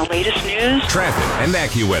Latest news, traffic, and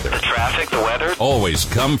AccuWeather. the traffic, the weather. Always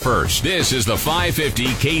come first. This is the 550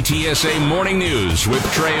 KTSA Morning News with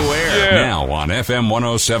Trey Ware. Now on FM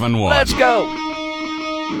 107.1. Let's go.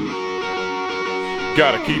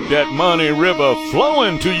 Gotta keep that money river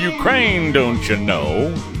flowing to Ukraine, don't you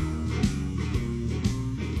know?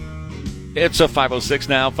 It's a 5:06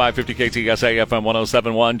 now, 550 KTSA FM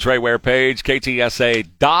 107.1. Trey Ware page,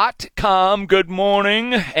 KTSA.com. Good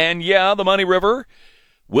morning. And yeah, the money river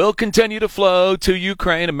will continue to flow to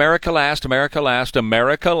Ukraine. America last, America last,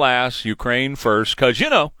 America last, Ukraine first. Because, you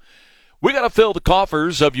know, we got to fill the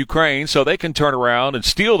coffers of Ukraine so they can turn around and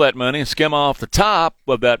steal that money and skim off the top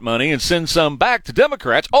of that money and send some back to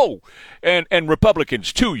Democrats. Oh, and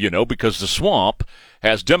Republicans too, you know, because the swamp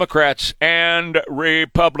has Democrats and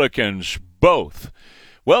Republicans both.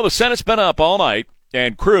 Well, the Senate's been up all night.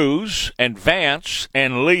 And Cruz and Vance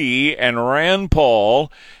and Lee and Rand Paul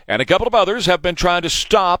and a couple of others have been trying to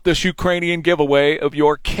stop this Ukrainian giveaway of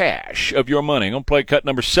your cash, of your money. I'm going to play cut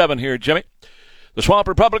number 7 here, Jimmy. The swamp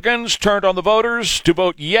Republicans turned on the voters to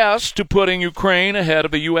vote yes to putting Ukraine ahead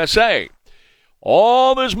of the USA.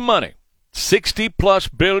 All this money,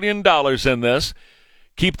 $60+ billion in this,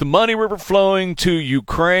 keep the money river flowing to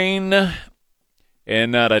Ukraine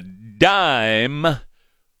and not a dime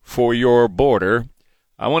for your border.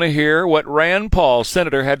 I want to hear what Rand Paul,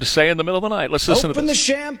 senator, had to say in the middle of the night. Let's listen to this. Open the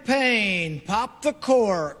champagne, pop the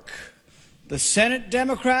cork. The Senate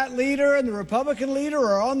Democrat leader and the Republican leader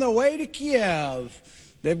are on their way to Kiev.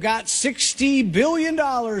 They've got $60 billion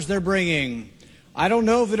they're bringing. I don't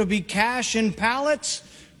know if it'll be cash in pallets,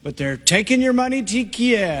 but they're taking your money to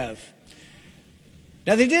Kiev.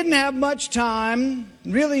 Now, they didn't have much time,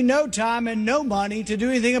 really no time and no money to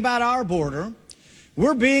do anything about our border.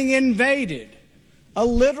 We're being invaded. A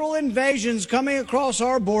literal invasion's coming across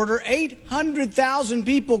our border. 800,000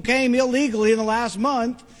 people came illegally in the last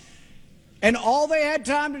month, and all they had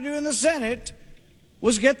time to do in the Senate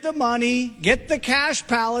was get the money, get the cash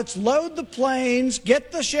pallets, load the planes,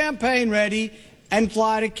 get the champagne ready, and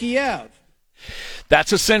fly to Kiev.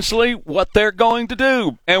 That's essentially what they're going to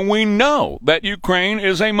do. And we know that Ukraine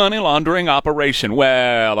is a money laundering operation.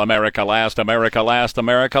 Well, America last, America last,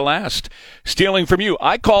 America last. Stealing from you.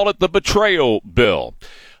 I call it the betrayal bill.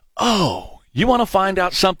 Oh, you want to find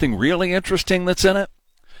out something really interesting that's in it?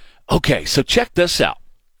 Okay, so check this out.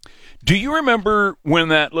 Do you remember when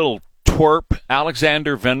that little twerp,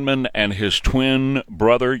 Alexander Vindman, and his twin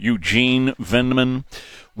brother, Eugene Vindman,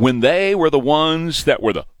 when they were the ones that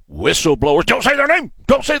were the whistleblowers, don't say their name,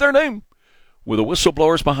 don't say their name, were the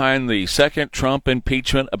whistleblowers behind the second Trump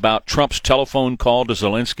impeachment about Trump's telephone call to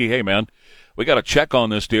Zelensky? Hey, man, we got to check on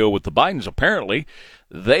this deal with the Bidens. Apparently,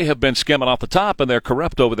 they have been skimming off the top, and they're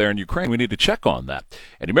corrupt over there in Ukraine. We need to check on that.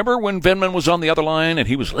 And you remember when Vindman was on the other line, and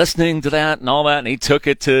he was listening to that and all that, and he took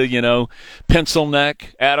it to, you know, Pencil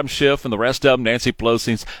Neck, Adam Schiff, and the rest of them, Nancy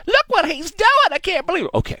Pelosi's, look what he's doing, I can't believe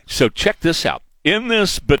it. Okay, so check this out. In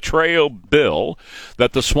this betrayal bill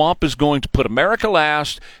that the swamp is going to put America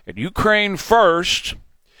last and Ukraine first,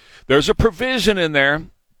 there's a provision in there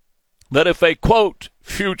that if a, quote,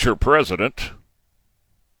 future president,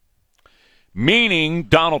 meaning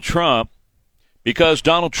Donald Trump, because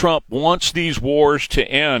Donald Trump wants these wars to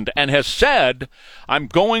end and has said, I'm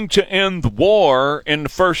going to end the war in the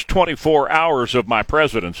first 24 hours of my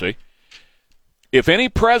presidency. If any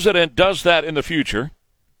president does that in the future,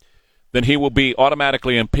 then he will be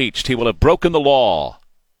automatically impeached. He will have broken the law,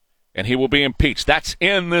 and he will be impeached. That's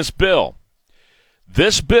in this bill.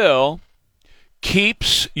 This bill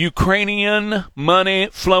keeps Ukrainian money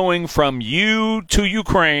flowing from you to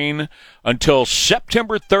Ukraine until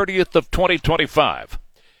September 30th of 2025.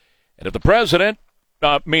 And if the president,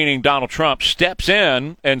 meaning Donald Trump, steps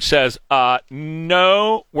in and says,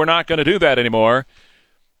 no, we're not going to do that anymore,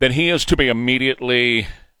 then he is to be immediately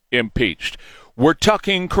impeached. We're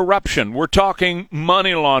talking corruption. We're talking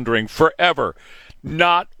money laundering forever.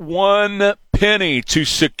 Not one penny to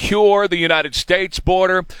secure the United States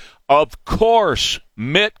border. Of course,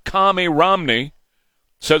 Mitt Romney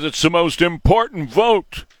says it's the most important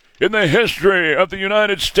vote in the history of the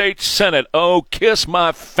United States Senate. Oh, kiss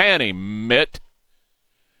my fanny, Mitt.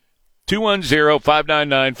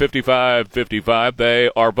 210-599-5555. They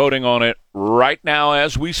are voting on it right now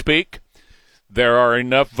as we speak. There are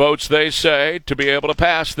enough votes, they say, to be able to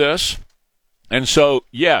pass this. And so,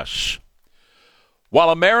 yes, while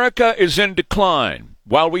America is in decline,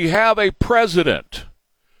 while we have a president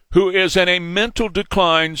who is in a mental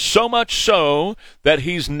decline, so much so that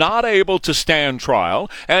he's not able to stand trial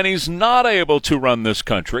and he's not able to run this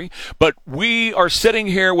country, but we are sitting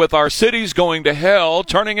here with our cities going to hell,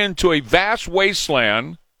 turning into a vast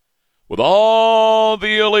wasteland, with all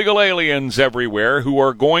the illegal aliens everywhere who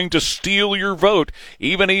are going to steal your vote.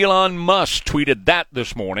 Even Elon Musk tweeted that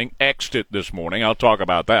this morning, X'd it this morning. I'll talk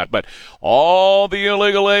about that. But all the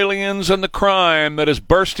illegal aliens and the crime that is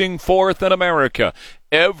bursting forth in America.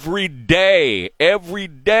 Every day,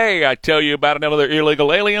 I tell you about another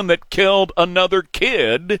illegal alien that killed another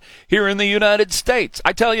kid here in the United States.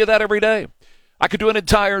 I tell you that every day. I could do an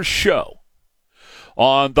entire show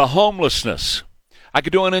on the homelessness. I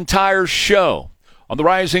could do an entire show on the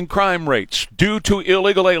rising crime rates due to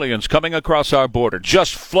illegal aliens coming across our border,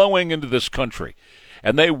 just flowing into this country.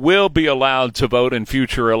 And they will be allowed to vote in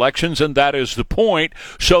future elections, and that is the point,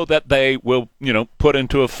 so that they will, put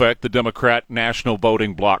into effect the Democrat national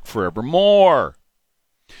voting bloc forevermore.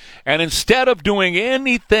 And instead of doing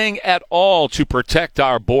anything at all to protect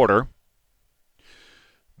our border,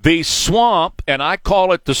 the swamp, and I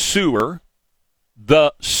call it the sewer,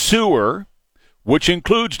 which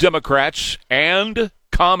includes Democrats and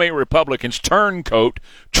commie Republicans, turncoat,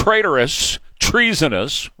 traitorous,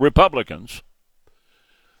 treasonous Republicans.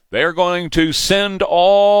 They're going to send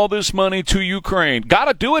all this money to Ukraine. Got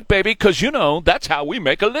to do it, baby, because, that's how we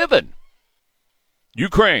make a living.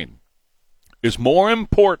 Ukraine is more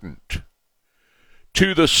important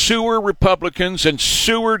to the sewer Republicans and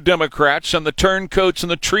sewer Democrats and the turncoats and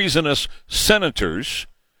the treasonous senators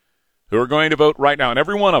who are going to vote right now. And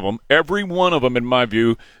every one of them, in my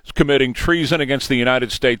view, is committing treason against the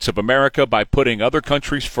United States of America by putting other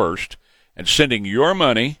countries first and sending your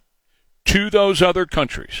money to those other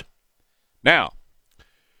countries. Now,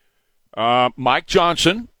 Mike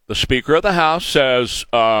Johnson, the Speaker of the House, says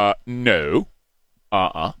no.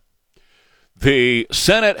 The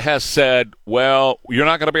Senate has said, well, you're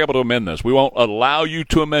not going to be able to amend this. We won't allow you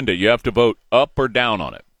to amend it. You have to vote up or down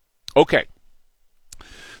on it. Okay.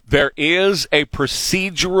 There is a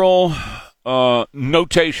procedural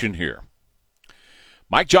notation here.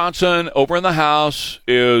 Mike Johnson over in the House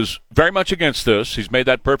is very much against this. He's made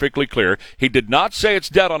that perfectly clear. He did not say it's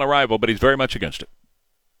dead on arrival, but he's very much against it,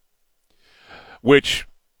 which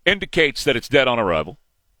indicates that it's dead on arrival.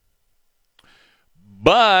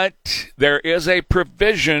 But there is a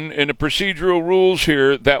provision in the procedural rules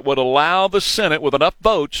here that would allow the Senate, with enough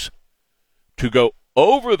votes, to go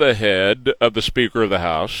over the head of the Speaker of the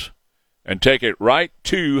House and take it right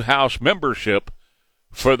to House membership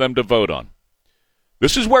for them to vote on.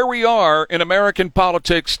 This is where we are in American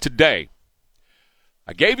politics today.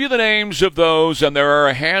 I gave you the names of those, and there are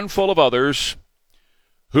a handful of others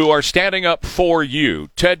who are standing up for you.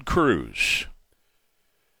 Ted Cruz,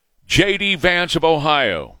 J.D. Vance of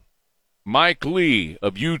Ohio, Mike Lee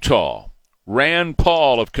of Utah, Rand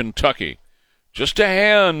Paul of Kentucky. Just a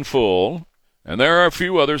handful, and there are a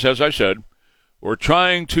few others, as I said, who are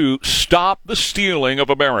trying to stop the stealing of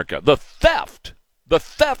America, the theft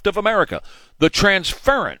of America, the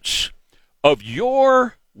transference of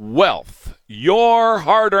your wealth, your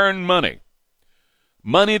hard-earned money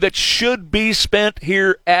that should be spent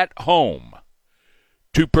here at home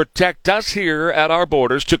to protect us here at our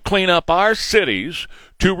borders, to clean up our cities,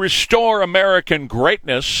 to restore American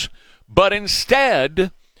greatness. But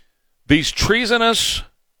instead, these treasonous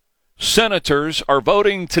senators are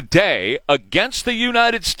voting today against the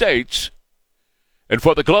United States and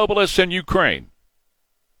for the globalists in Ukraine.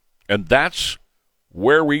 And that's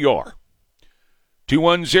where we are.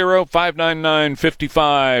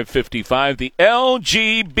 210-599-5555. The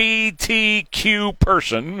LGBTQ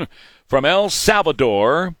person from El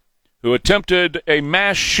Salvador who attempted a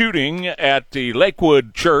mass shooting at the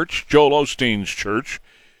Lakewood Church, Joel Osteen's church.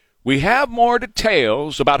 We have more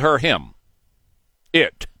details about him.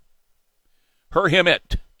 It. I'll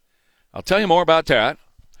tell you more about that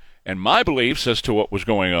and my beliefs as to what was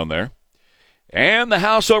going on there. And the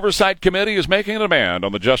House Oversight Committee is making a demand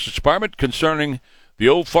on the Justice Department concerning the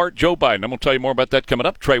old fart Joe Biden. I'm going to tell you more about that coming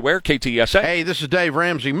up. Trey Ware, KTSA. Hey, this is Dave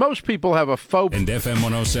Ramsey. Most people have a phobia. And FM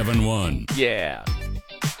 107.1. Yeah.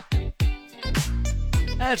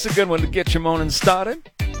 That's a good one to get your morning started.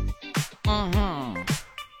 Grab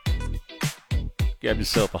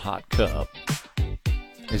yourself a hot cup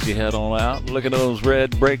as you head on out. Look at those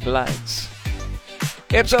red brake lights.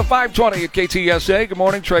 It's a 5:20 at KTSA. Good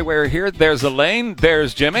morning, Trey Ware here. There's Elaine,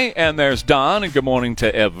 there's Jimmy, and there's Don. And good morning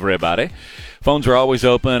to everybody. Phones are always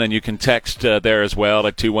open, and you can text there as well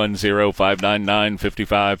at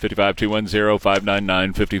 210-599-5555,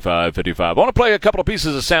 210-599-5555. I want to play a couple of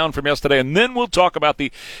pieces of sound from yesterday, and then we'll talk about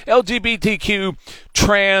the LGBTQ,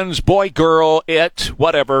 trans, boy, girl,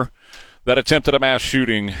 whatever, that attempted a mass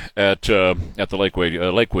shooting at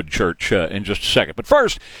the Lakewood Church in just a second. But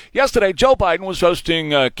first, yesterday, Joe Biden was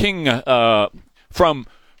hosting King from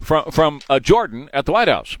Jordan at the White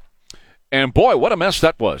House. And, boy, what a mess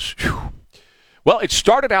that was. Whew. Well, it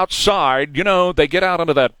started outside. You know, they get out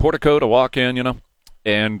onto that portico to walk in, you know.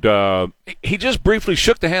 And he just briefly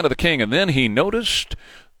shook the hand of the king, and then he noticed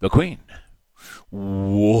the queen.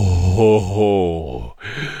 Whoa.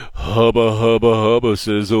 Hubba, hubba, hubba,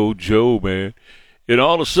 says old Joe, man. And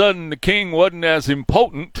all of a sudden, the king wasn't as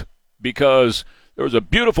impotent because there was a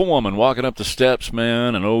beautiful woman walking up the steps,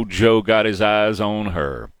 man, and old Joe got his eyes on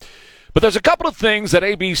her. But there's a couple of things that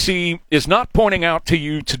ABC is not pointing out to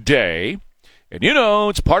you today. And, you know,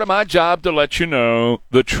 it's part of my job to let you know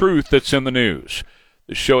the truth that's in the news.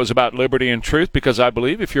 This show is about liberty and truth because I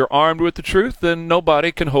believe if you're armed with the truth, then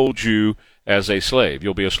nobody can hold you as a slave.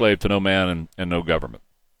 You'll be a slave to no man and no government.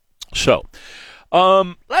 So,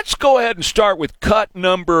 let's go ahead and start with cut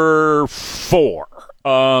number 4.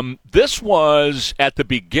 This was at the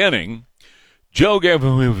beginning. Joe gave,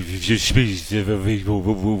 I'm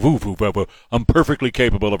perfectly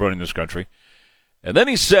capable of running this country. And then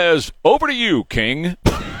he says, over to you, King.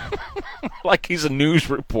 Like he's a news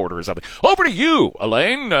reporter or something. Over to you,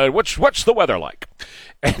 Elaine. What's the weather like?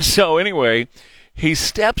 And so anyway, he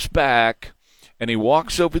steps back and he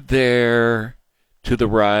walks over there to the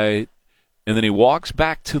right, and then he walks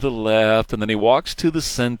back to the left, and then he walks to the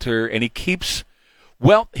center, and he keeps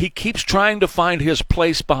trying to find his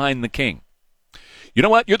place behind the king. You know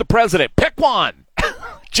what? You're the president. Pick one.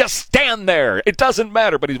 Just stand there. It doesn't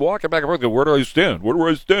matter. But he's walking back and forth. Where do I stand? Where do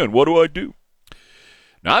I stand? What do I do?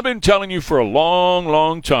 Now, I've been telling you for a long,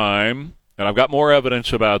 long time, and I've got more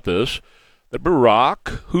evidence about this, that Barack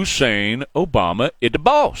Hussein Obama is the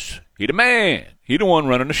boss. He the man. He the one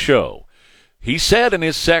running the show. He said in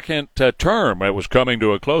his second term, it was coming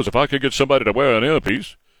to a close, if I could get somebody to wear an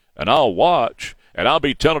earpiece, and I'll watch, and I'll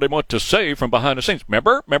be telling him what to say from behind the scenes.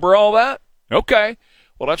 Remember all that? Okay.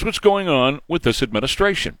 Well, that's what's going on with this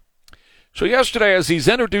administration. So yesterday, as he's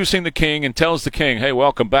introducing the king and tells the king, hey,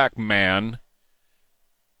 welcome back, man.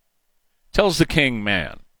 Tells the king,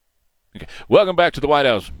 man. Okay. Welcome back to the White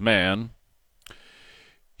House, man.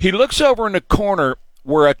 He looks over in the corner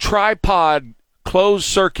where a tripod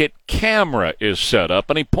closed-circuit camera is set up,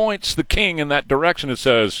 and he points the king in that direction and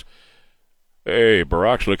says, hey,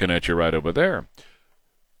 Barack's looking at you right over there.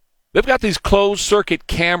 They've got these closed-circuit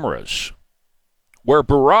cameras where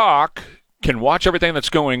Barack can watch everything that's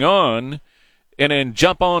going on and then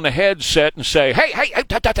jump on the headset and say, hey,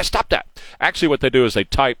 stop that. Actually, what they do is they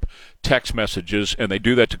type text messages, and they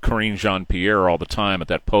do that to Karine Jean-Pierre all the time at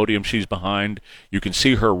that podium she's behind. You can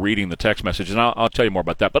see her reading the text messages, and I'll tell you more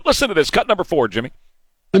about that. But listen to this. Cut number 4, Jimmy.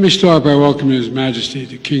 Let me start by welcoming His Majesty,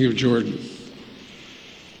 the King of Jordan.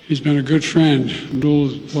 He's been a good friend.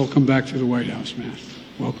 Abdul, welcome back to the White House, man.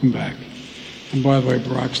 Welcome back. And by the way,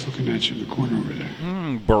 Barack's looking at you in the corner over there.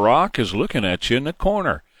 Barack is looking at you in the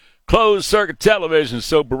corner. Closed circuit television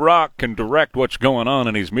so Barack can direct what's going on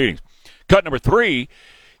in these meetings. Cut number 3,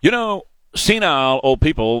 you know, senile old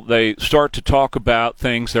people, they start to talk about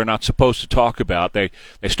things they're not supposed to talk about. They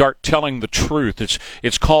start telling the truth.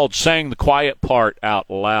 It's called saying the quiet part out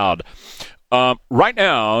loud. Right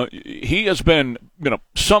now, he has been,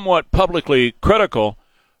 somewhat publicly critical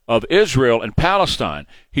of Israel and Palestine.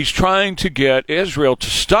 He's trying to get Israel to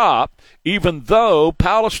stop, even though the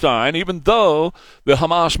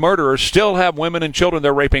Hamas murderers still have women and children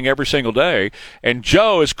they're raping every single day. And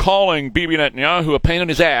Joe is calling Bibi Netanyahu a pain in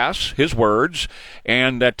his ass, his words,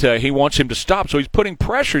 and that he wants him to stop. So he's putting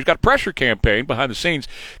pressure. He's got a pressure campaign behind the scenes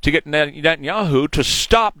to get Netanyahu to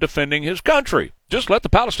stop defending his country. Just let the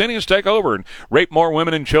Palestinians take over and rape more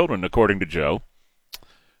women and children, according to Joe.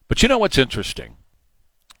 But you know what's interesting?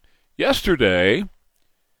 Yesterday,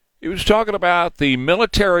 he was talking about the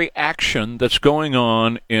military action that's going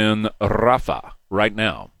on in Rafah right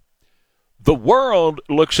now. The world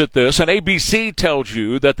looks at this, and ABC tells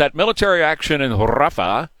you that military action in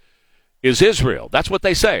Rafah is Israel. That's what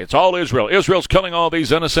they say. It's all Israel. Israel's killing all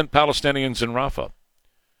these innocent Palestinians in Rafah.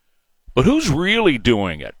 But who's really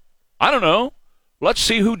doing it? I don't know. Let's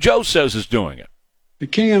see who Joe says is doing it. The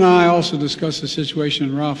king and I also discussed the situation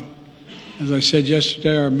in Rafah. As I said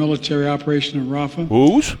yesterday, our military operation in Rafah.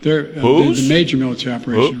 Whose? The major military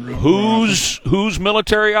operation in Rafah. Whose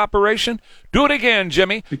military operation? Do it again,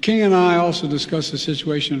 Jimmy. The king and I also discussed the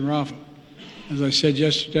situation in Rafah. As I said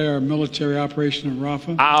yesterday, our military operation in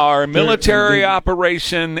Rafah. Our military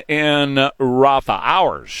operation in Rafah.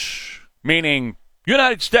 Ours. Meaning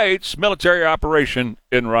United States military operation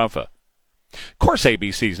in Rafah. Of course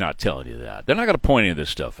ABC's not telling you that. They're not going to point any of this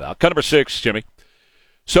stuff out. Cut number 6, Jimmy.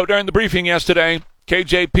 So during the briefing yesterday,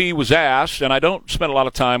 KJP was asked, and I don't spend a lot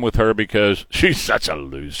of time with her because she's such a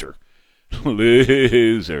loser.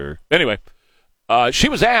 Anyway, she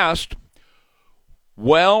was asked,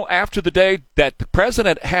 Well, after the day that the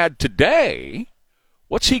president had today,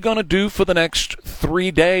 what's he going to do for the next 3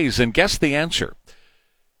 days? And guess the answer.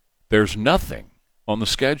 There's nothing on the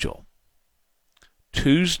schedule.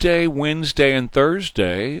 Tuesday, Wednesday, and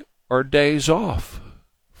Thursday are days off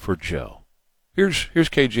for Joe. Here's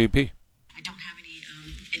KGP. I don't have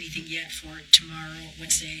anything yet for tomorrow,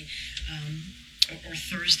 Wednesday, or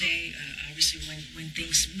Thursday. Obviously, when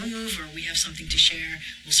things move or we have something to share,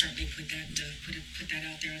 we'll certainly put that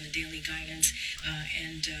out there on the daily guidance.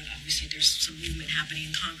 And obviously, there's some movement happening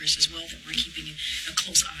in Congress as well that we're keeping a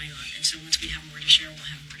close eye on. And so once we have more to share, we'll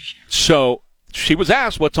have more to share. So she was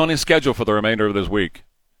asked what's on his schedule for the remainder of this week.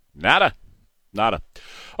 Nada.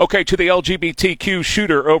 Okay, to the LGBTQ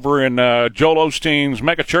shooter over in Joel Osteen's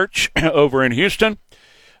megachurch over in Houston.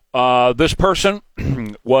 This person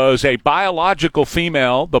was a biological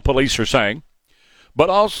female, the police are saying, but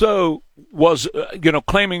also was,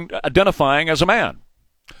 identifying as a man.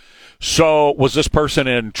 So was this person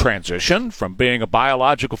in transition from being a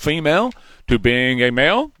biological female to being a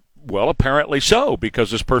male? Well, apparently so,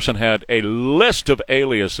 because this person had a list of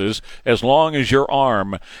aliases as long as your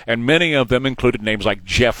arm, and many of them included names like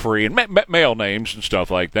Jeffrey and male names and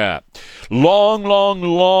stuff like that. Long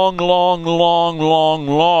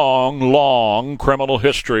criminal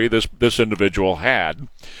history this individual had.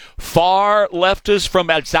 Far leftists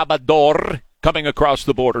from El Salvador coming across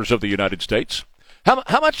the borders of the United States.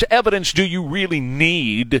 How much evidence do you really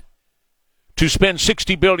need to spend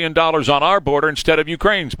 $60 billion on our border instead of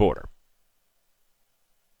Ukraine's border?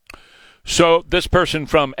 So this person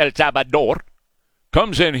from El Salvador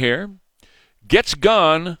comes in here, gets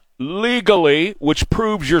gun legally, which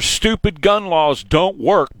proves your stupid gun laws don't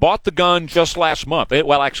work, bought the gun just last month,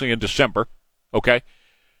 actually in December, okay,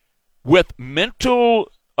 with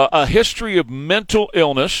a history of mental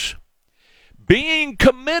illness, being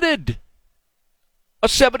committed a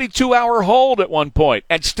 72-hour hold at one point,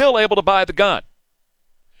 and still able to buy the gun.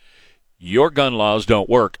 Your gun laws don't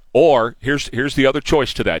work. Or here's the other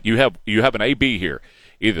choice to that. You have an A-B here.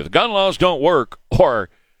 Either the gun laws don't work, or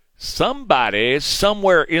somebody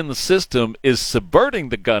somewhere in the system is subverting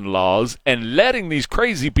the gun laws and letting these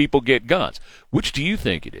crazy people get guns. Which do you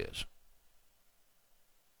think it is?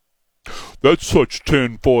 That's such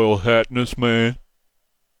tinfoil hatness, man.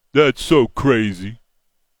 That's so crazy.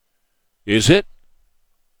 Is it?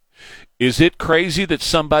 Is it crazy that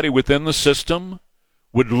somebody within the system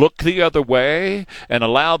would look the other way and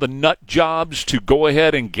allow the nut jobs to go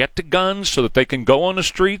ahead and get the guns so that they can go on the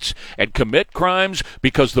streets and commit crimes,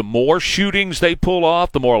 because the more shootings they pull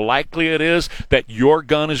off, the more likely it is that your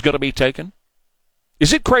gun is going to be taken?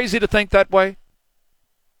 Is it crazy to think that way?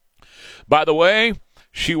 By the way,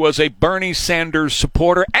 she was a Bernie Sanders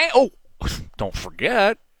supporter. And, don't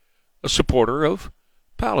forget, a supporter of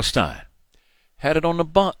Palestine. Had it on the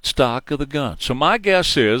butt stock of the gun. So my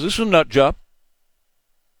guess is this is a nut job.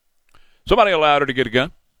 Somebody allowed her to get a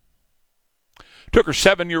gun. Took her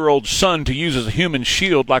 7-year-old son to use as a human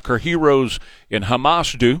shield like her heroes in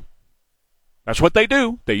Hamas do. That's what they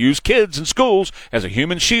do. They use kids in schools as a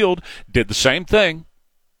human shield. Did the same thing.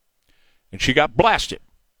 And she got blasted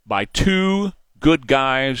by 2 good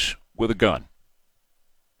guys with a gun.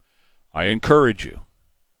 I encourage you,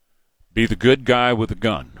 be the good guy with a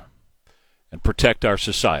gun and protect our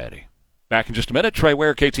society. Back in just a minute. Trey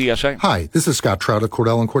Ware, KTSA. Hi, this is Scott Trout of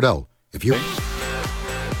Cordell & Cordell. If you...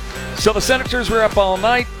 So the senators were up all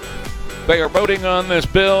night. They are voting on this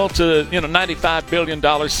bill to, $95 billion,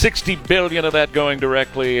 $60 billion of that going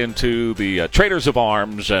directly into the traders of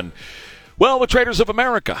arms and, the traders of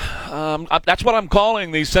America. That's what I'm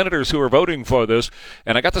calling these senators who are voting for this.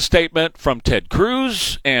 And I got the statement from Ted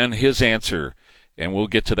Cruz and his answer. And we'll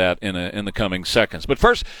get to that in the coming seconds. But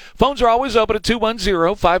first, phones are always open at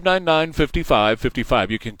 210-599-5555.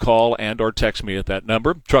 You can call and or text me at that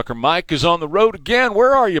number. Trucker Mike is on the road again.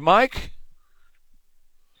 Where are you, Mike?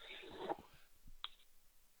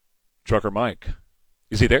 Trucker Mike.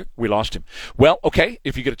 Is he there? We lost him. Well, okay,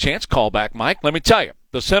 if you get a chance, call back, Mike. Let me tell you,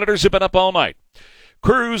 the senators have been up all night.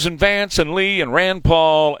 Cruz and Vance and Lee and Rand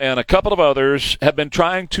Paul and a couple of others have been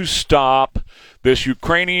trying to stop this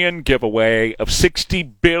Ukrainian giveaway of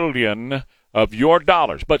 $60 billion of your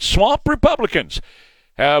dollars. But swamp Republicans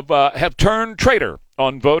have turned traitor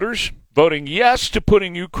on voters, voting yes to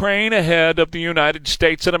putting Ukraine ahead of the United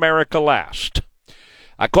States and America last.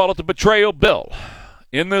 I call it the betrayal bill.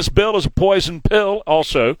 In this bill is a poison pill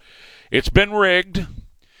also. It's been rigged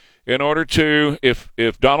in order to, if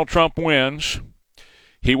Donald Trump wins,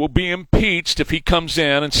 he will be impeached if he comes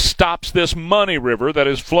in and stops this money river that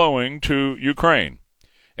is flowing to Ukraine.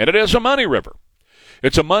 And it is a money river.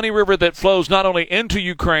 It's a money river that flows not only into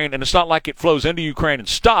Ukraine, and it's not like it flows into Ukraine and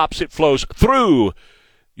stops. It flows through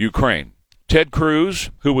Ukraine. Ted Cruz,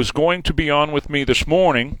 who was going to be on with me this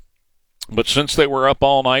morning, but since they were up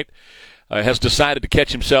all night, has decided to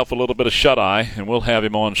catch himself a little bit of shut-eye, and we'll have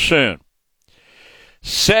him on soon.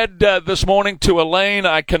 Said this morning to Elaine,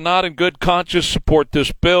 I cannot in good conscience support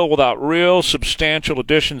this bill without real substantial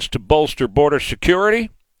additions to bolster border security.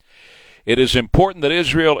 It is important that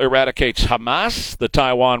Israel eradicates Hamas, that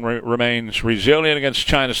Taiwan remains resilient against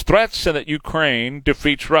China's threats, and that Ukraine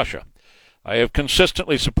defeats Russia. I have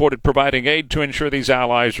consistently supported providing aid to ensure these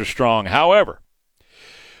allies are strong. However,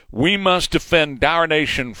 we must defend our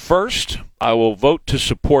nation first. I will vote to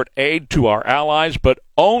support aid to our allies, but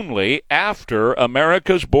only after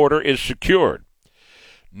America's border is secured.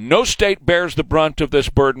 No state bears the brunt of this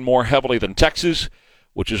burden more heavily than Texas,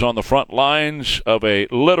 which is on the front lines of a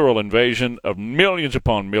literal invasion of millions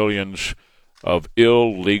upon millions of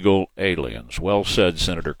illegal aliens. Well said,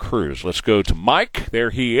 Senator Cruz. Let's go to Mike. There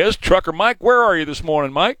he is. Trucker Mike, where are you this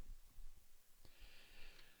morning, Mike?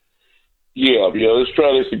 Yeah, let's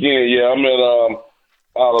try this again. Yeah, I'm in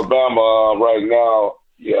Alabama right now.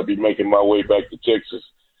 Yeah, I'll be making my way back to Texas.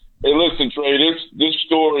 Hey, listen, Trey, this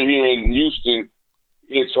story here in Houston,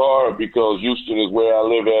 it's hard because Houston is where I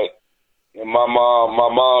live at. And my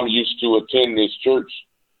mom used to attend this church,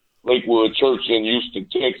 Lakewood Church in Houston,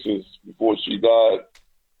 Texas, before she died.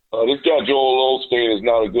 This guy, Joel Osteen, is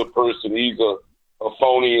not a good person. He's a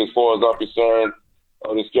phony as far as I'm concerned.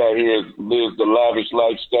 This guy here lives the lavish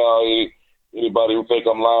lifestyle. Anybody who think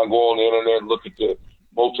I'm lying, go on the internet and look at the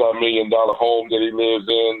multi-million-dollar home that he lives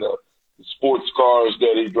in, the sports cars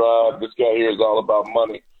that he drives. This guy here is all about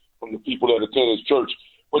money from the people that attend his church.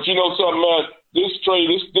 But you know something, man? This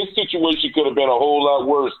situation could have been a whole lot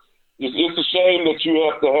worse. It's a shame that you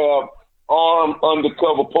have to have armed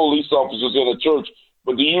undercover police officers in a church,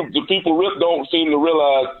 but the people don't seem to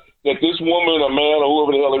realize that this woman, a man, or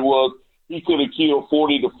whoever the hell he was, he could have killed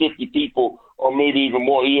 40 to 50 people, or maybe even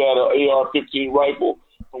more. He had an AR-15 rifle,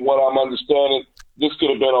 from what I'm understanding. This could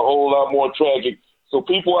have been a whole lot more tragic. So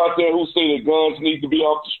people out there who say that guns need to be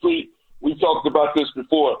off the street, we talked about this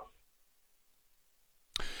before.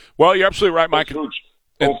 Well, you're absolutely right, Mike. On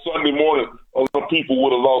Sunday morning, a lot of people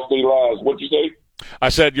would have lost their lives. What'd you say? I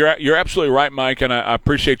said you're absolutely right, Mike, and I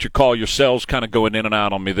appreciate your call. Your cell's kind of going in and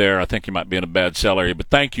out on me there. I think you might be in a bad cell area,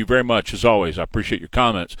 but thank you very much, as always. I appreciate your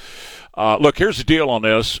comments. Look, here's the deal on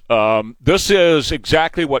this. This is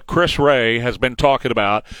exactly what Chris Wray has been talking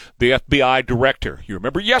about, the FBI director. You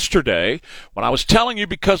remember yesterday when I was telling you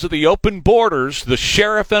because of the open borders, the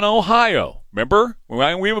sheriff in Ohio, remember?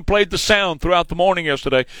 We even played the sound throughout the morning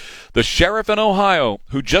yesterday. The sheriff in Ohio,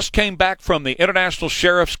 who just came back from the International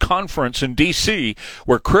Sheriff's Conference in D.C.,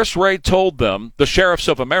 where Chris Wray told them, the sheriffs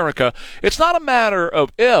of America, it's not a matter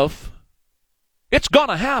of if, it's going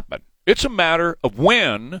to happen. It's a matter of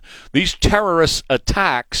when these terrorist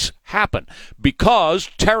attacks happen, because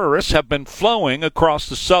terrorists have been flowing across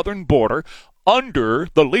the southern border under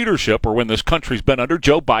the leadership, or when this country's been under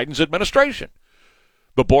Joe Biden's administration.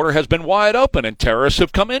 The border has been wide open, and terrorists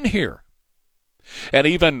have come in here. And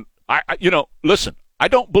even, listen, I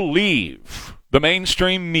don't believe the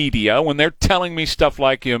mainstream media when they're telling me stuff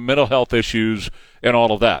like mental health issues and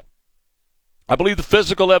all of that. I believe the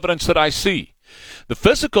physical evidence that I see. The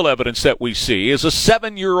physical evidence that we see is a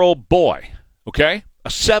 7-year-old boy, okay? A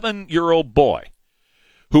 7-year-old boy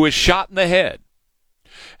who is shot in the head.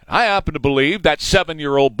 And I happen to believe that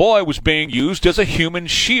 7-year-old boy was being used as a human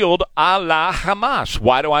shield a la Hamas.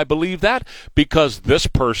 Why do I believe that? Because this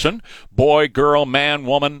person, boy, girl, man,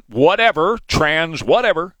 woman, whatever, trans,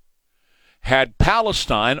 whatever, had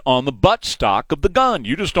Palestine on the buttstock of the gun.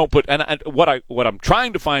 You just don't put, and what I'm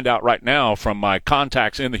trying to find out right now from my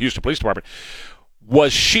contacts in the Houston Police Department,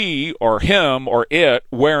 was she or him or it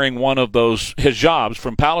wearing one of those hijabs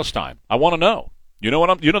from Palestine? I want to know. You know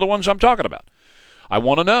the ones I'm talking about. I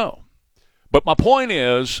want to know. But my point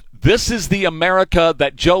is, this is the America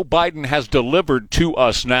that Joe Biden has delivered to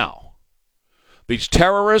us now. These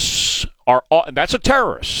terrorists are, that's a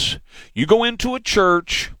terrorist. You go into a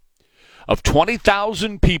church of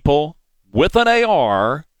 20,000 people with an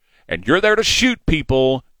AR, and you're there to shoot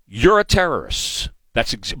people, you're a terrorist.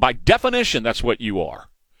 That's by definition, that's what you are.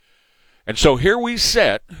 And so here we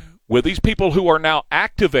sit with these people who are now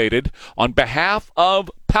activated on behalf of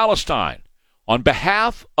Palestine, on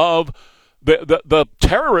behalf of the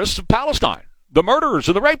terrorists of Palestine, the murderers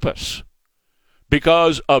and the rapists,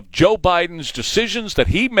 because of Joe Biden's decisions that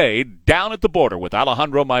he made down at the border with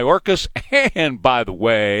Alejandro Mayorkas, and, by the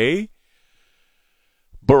way,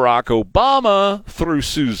 Barack Obama through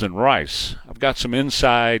Susan Rice. I've got some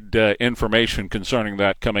inside information concerning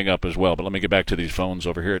that coming up as well. But let me get back to these phones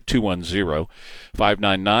over here at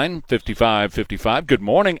 210-599-5555. Good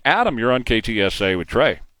morning, Adam. You're on KTSA with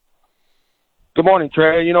Trey. Good morning,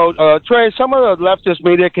 Trey. Trey, some of the leftist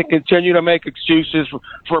media can continue to make excuses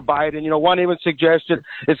for Biden. One even suggested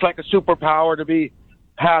it's like a superpower to be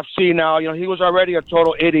half senile. He was already a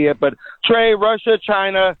total idiot. But, Trey, Russia,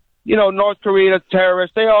 China, North Korea,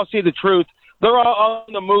 terrorists, they all see the truth. They're all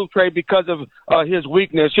on the move, Trey, because of his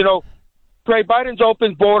weakness. Trey, Biden's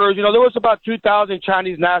open borders. There was about 2,000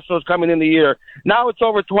 Chinese nationals coming in the year. Now it's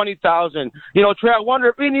over 20,000. Trey, I wonder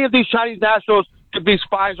if any of these Chinese nationals could be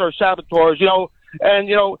spies or saboteurs, and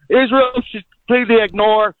Israel should completely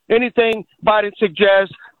ignore anything Biden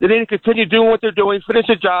suggests. They need to continue doing what they're doing, finish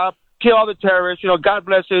the job, kill all the terrorists. God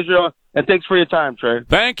bless Israel, and thanks for your time, Trey.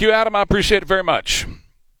 Thank you, Adam. I appreciate it very much.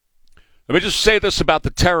 Let me just say this about the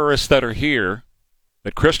terrorists that are here,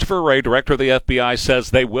 that Christopher Wray, director of the FBI, says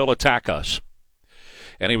they will attack us.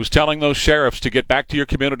 And he was telling those sheriffs to get back to your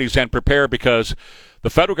communities and prepare because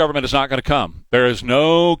the federal government is not going to come. There is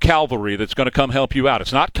no cavalry that's going to come help you out.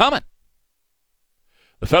 It's not coming.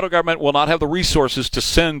 The federal government will not have the resources to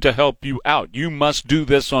send to help you out. You must do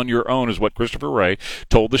this on your own, is what Christopher Wray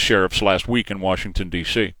told the sheriffs last week in Washington,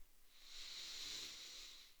 D.C.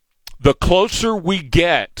 The closer we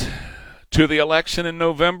get to the election in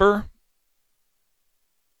November,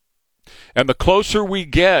 and the closer we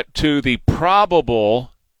get to the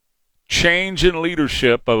probable change in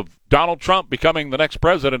leadership of Donald Trump becoming the next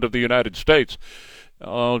president of the United States,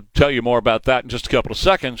 I'll tell you more about that in just a couple of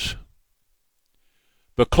seconds.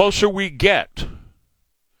 The closer we get,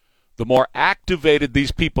 the more activated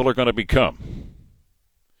these people are going to become.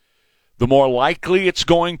 The more likely it's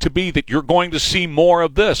going to be that you're going to see more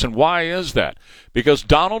of this. And why is that? Because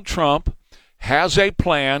Donald Trump has a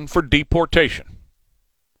plan for deportation.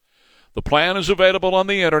 The plan is available on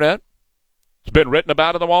the internet. It's been written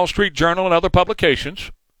about in the Wall Street Journal and other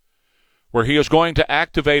publications, where he is going to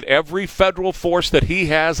activate every federal force that he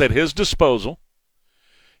has at his disposal.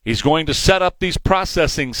 He's going to set up these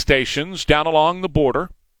processing stations down along the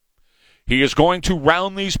border. He is going to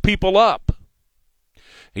round these people up.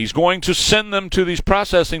 He's going to send them to these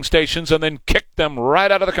processing stations and then kick them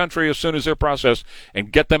right out of the country as soon as they're processed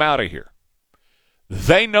and get them out of here.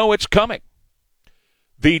 They know it's coming.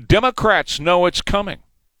 The Democrats know it's coming.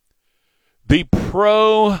 The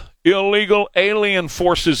pro-illegal alien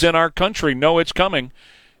forces in our country know it's coming.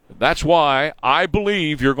 That's why I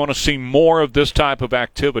believe you're going to see more of this type of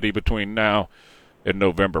activity between now and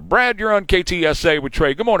November. Brad, you're on KTSA with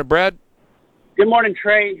Trey. Good morning, Brad. Good morning,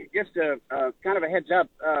 Trey. Just a kind of a heads up.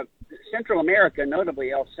 Central America,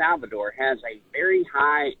 notably El Salvador, has a very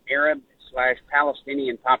high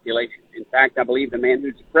Arab/Palestinian population. In fact, I believe the man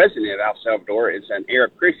who's the president of El Salvador is an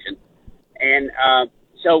Arab Christian. And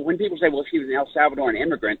so when people say, well, she was an El Salvadoran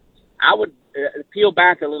immigrant, I would peel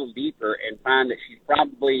back a little deeper and find that she's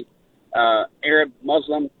probably Arab,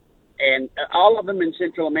 Muslim, and all of them in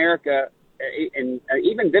Central America, and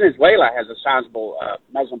even Venezuela has a sizable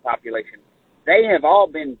Muslim population. They have all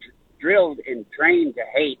been drilled and trained to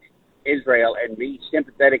hate Israel and be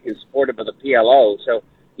sympathetic and supportive of the PLO. So,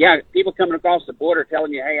 yeah, people coming across the border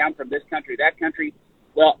telling you, hey, I'm from this country, that country.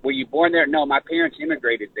 Well, were you born there? No, my parents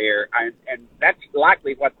immigrated there. And that's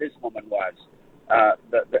likely what this woman was.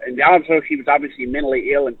 And also she was obviously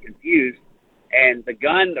mentally ill and confused. And the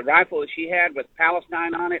gun, the rifle that she had with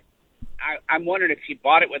Palestine on it, I'm wondering if she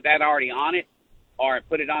bought it with that already on it or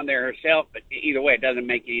put it on there herself. But either way, it doesn't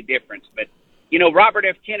make any difference. But, you know, Robert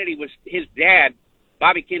F. Kennedy was his dad,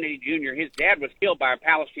 Bobby Kennedy Jr., his dad was killed by a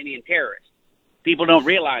Palestinian terrorist. People don't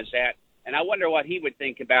realize that. And I wonder what he would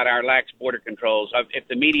think about our lax border controls if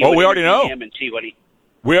the media would we already know him and see what he...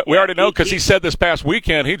 We already know because he said this past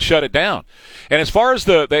weekend he'd shut it down. And as far as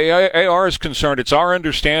the AR is concerned, it's our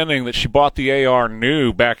understanding that she bought the AR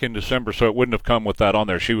new back in December, so it wouldn't have come with that on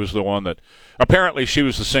there. She was the one that apparently she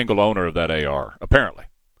was the single owner of that AR, apparently.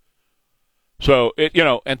 So,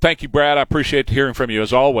 and thank you, Brad. I appreciate hearing from you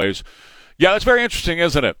as always. Yeah, that's very interesting,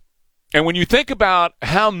 isn't it? And when you think about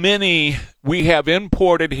how many we have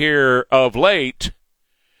imported here of late,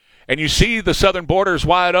 and you see the southern borders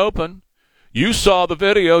wide open, you saw the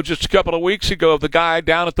video just a couple of weeks ago of the guy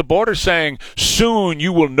down at the border saying, soon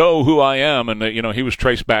you will know who I am. And, he was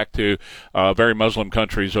traced back to very Muslim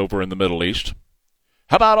countries over in the Middle East.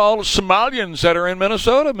 How about all the Somalians that are in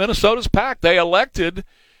Minnesota? Minnesota's packed. They elected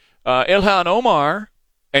Ilhan Omar,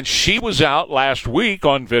 and she was out last week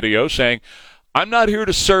on video saying, I'm not here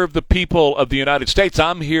to serve the people of the United States.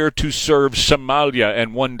 I'm here to serve Somalia,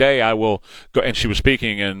 and one day I will go. And she was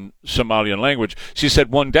speaking in Somalian language. She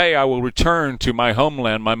said, one day I will return to my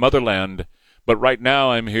homeland, my motherland, but right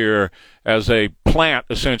now I'm here as a plant,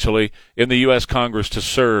 essentially, in the U.S. Congress to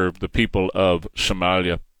serve the people of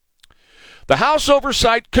Somalia. The House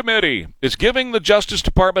Oversight Committee is giving the Justice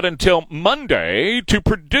Department until Monday to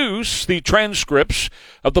produce the transcripts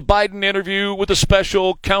of the Biden interview with the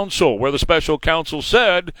special counsel, where the special counsel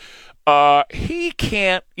said he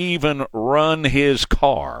can't even run his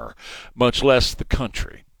car, much less the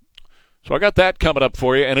country. So I got that coming up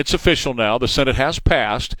for you, and it's official now. The Senate has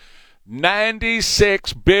passed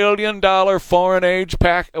 $96 billion foreign aid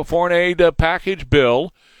package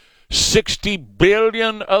bill. $60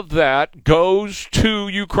 billion of that goes to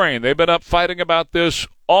Ukraine. They've been up fighting about this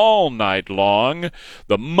all night long.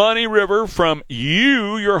 The money river from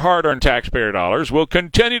you, your hard-earned taxpayer dollars, will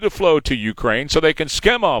continue to flow to Ukraine so they can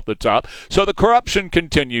skim off the top, so the corruption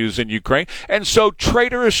continues in Ukraine, and so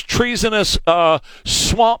traitorous, treasonous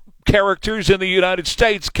swamp characters in the United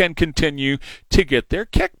States can continue to get their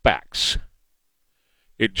kickbacks.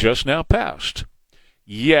 It just now passed.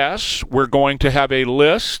 Yes, we're going to have a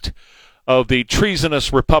list of the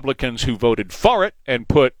treasonous Republicans who voted for it and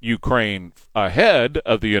put Ukraine ahead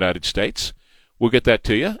of the United States. We'll get that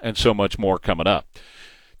to you, and so much more coming up.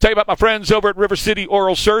 Tell you about my friends over at River City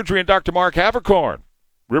Oral Surgery and Dr. Mark Havercorn.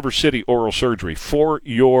 River City Oral Surgery, for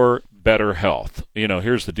your better health. You know,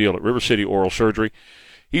 here's the deal at River City Oral Surgery.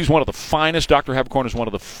 He's one of the finest, Dr. Havercorn is one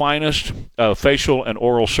of the finest facial and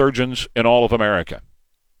oral surgeons in all of America.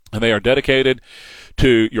 And they are dedicated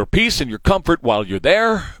to your peace and your comfort while you're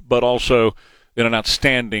there, but also in an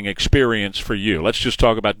outstanding experience for you. Let's just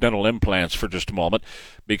talk about dental implants for just a moment,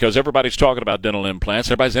 because everybody's talking about dental implants.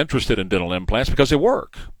 Everybody's interested in dental implants because they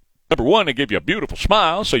work. Number one, they give you a beautiful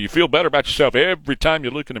smile, so you feel better about yourself every time you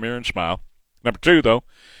look in the mirror and smile. Number two, though,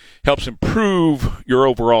 helps improve your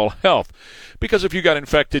overall health, because if you got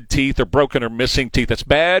infected teeth or broken or missing teeth, that's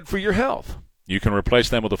bad for your health. You can replace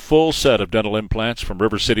them with a full set of dental implants from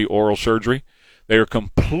River City Oral Surgery. They are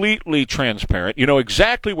completely transparent. You know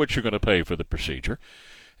exactly what you're going to pay for the procedure.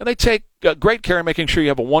 And they take great care in making sure you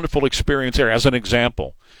have a wonderful experience there. As an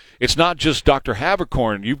example, it's not just Dr.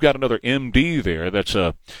 Havercorn. You've got another MD there that's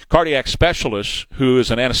a cardiac specialist who is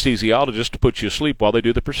an anesthesiologist to put you to sleep while they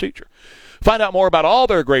do the procedure. Find out more about all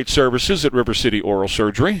their great services at River City Oral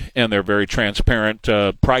Surgery and their very transparent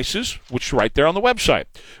prices, which are right there on the website.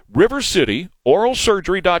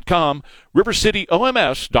 RiverCityOralSurgery.com,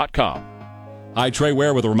 RiverCityOMS.com. Hi, Trey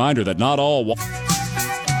Ware with a reminder that not all...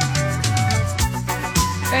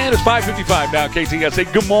 And it's 5:55 now,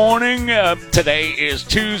 KTSA. Good morning. Today is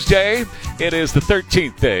Tuesday. It is the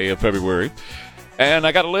 13th day of February. And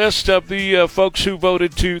I got a list of the folks who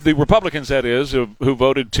voted to, the Republicans, that is, who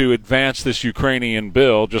voted to advance this Ukrainian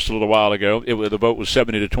bill just a little while ago. The vote was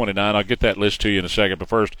 70-29. I'll get that list to you in a second. But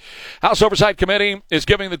first, House Oversight Committee is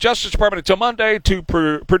giving the Justice Department until Monday to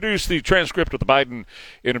produce the transcript of the Biden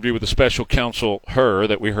interview with the special counsel,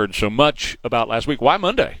 that we heard so much about last week. Why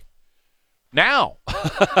Monday? Now.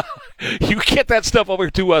 You get that stuff over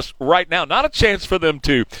to us right now. Not a chance for them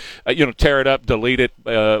to, tear it up, delete it,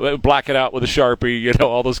 black it out with a Sharpie,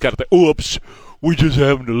 all those kind of things. Oops, we just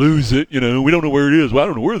happen to lose it, we don't know where it is. Well, I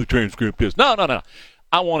don't know where the transcript is. No.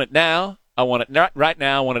 I want it now. I want it right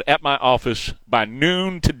now. I want it at my office by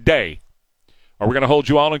noon today. Or we're going to hold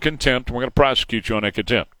you all in contempt, and we're going to prosecute you on that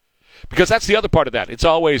contempt. Because that's the other part of that. It's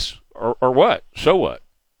always, or what? So what?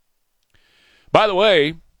 By the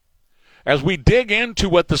way, as we dig into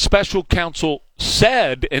what the special counsel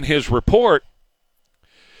said in his report,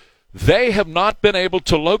 they have not been able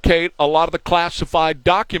to locate a lot of the classified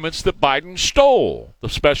documents that Biden stole. The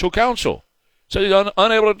special counsel said he's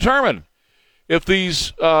unable to determine if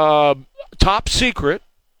these top secret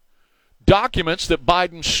documents that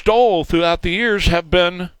Biden stole throughout the years have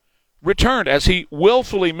been returned, as he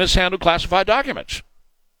willfully mishandled classified documents.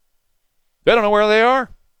 They don't know where they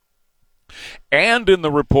are. And in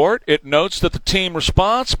the report, it notes that the team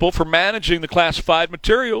responsible for managing the classified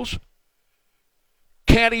materials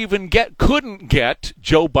couldn't get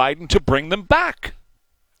Joe Biden to bring them back.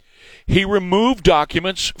 He removed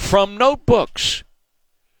documents from notebooks.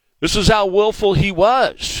 This is how willful he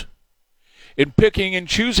was in picking and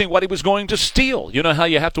choosing what he was going to steal. You know how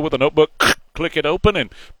you have to, with a notebook, click it open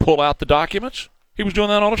and pull out the documents? He was doing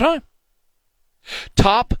that all the time.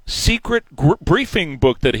 Top secret briefing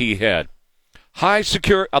book that he had.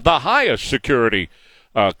 The highest security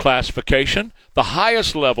classification, the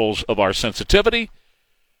highest levels of our sensitivity,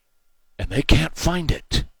 and they can't find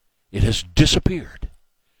it. It has disappeared.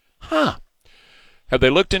 Have they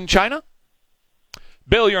looked in China?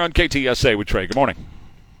 Bill, you're on KTSA with Trey. Good morning.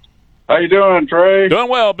 How you doing, Trey? Doing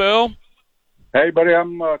well, Bill. Hey, buddy,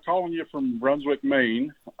 I'm calling you from Brunswick,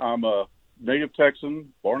 Maine. I'm a native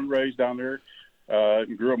Texan, born and raised down there.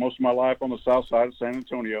 Grew up most of my life on the south side of San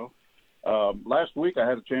Antonio. Last week I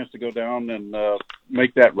had a chance to go down and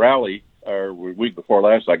make that rally, or week before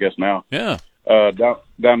last, I guess now. Yeah.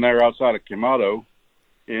 Down there outside of Camado.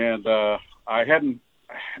 And I hadn't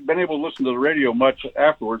been able to listen to the radio much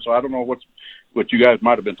afterwards, so I don't know what you guys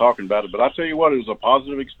might have been talking about it. But I'll tell you what, it was a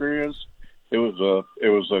positive experience. It was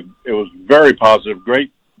very positive.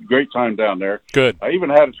 Great time down there. Good. I even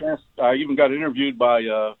had a chance. I even got interviewed by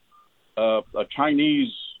a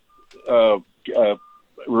Chinese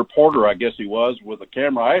reporter, I guess he was, with a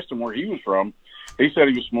camera. I asked him where he was from. He said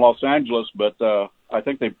he was from Los Angeles, but I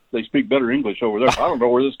think they speak better English over there. I don't know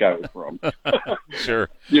where this guy was from. Sure.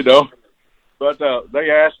 You know, but they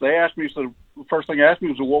asked me. So the first thing they asked me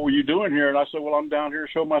was, well, "What were you doing here?" And I said, "Well, I'm down here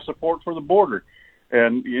to show my support for the border,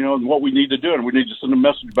 and and what we need to do, and we need to send a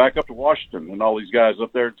message back up to Washington and all these guys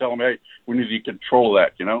up there and tell them, hey, we need to control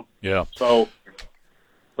that, Yeah. So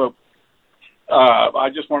I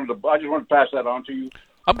just wanted to pass that on to you.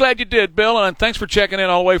 I'm glad you did, Bill, and thanks for checking in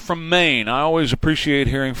all the way from Maine. I always appreciate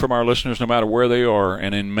hearing from our listeners no matter where they are.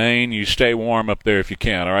 And in Maine, you stay warm up there if you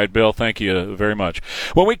can. All right, Bill, thank you very much.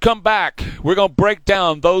 When we come back, we're going to break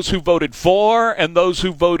down those who voted for and those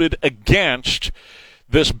who voted against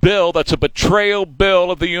this bill that's a betrayal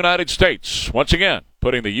bill of the United States. Once again,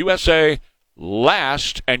 putting the USA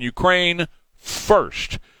last and Ukraine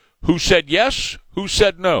first. Who said yes? Who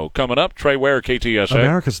said no? Coming up, Trey Ware, KTSA.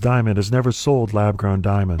 America's Diamond has never sold lab-grown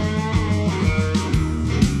diamond.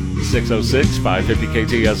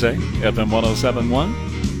 606-550-KTSA, FM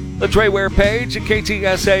 1071. The Trey Ware page at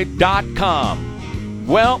KTSA.com.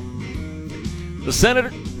 Well, the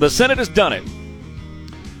Senate has done it.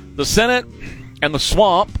 The Senate and the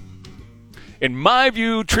swamp, in my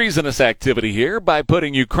view, treasonous activity here by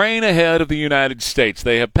putting Ukraine ahead of the United States.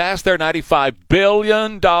 They have passed their $95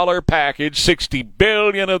 billion package. $60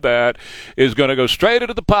 billion of that is going to go straight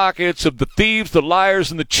into the pockets of the thieves, the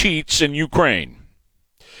liars, and the cheats in Ukraine.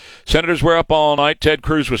 Senators were up all night. Ted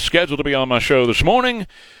Cruz was scheduled to be on my show this morning,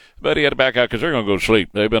 but he had to back out because they're going to go to sleep.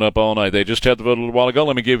 They've been up all night. They just had the vote a little while ago.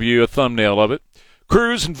 Let me give you a thumbnail of it.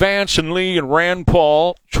 Cruz and Vance and Lee and Rand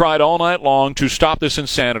Paul tried all night long to stop this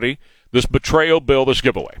insanity, this betrayal bill, this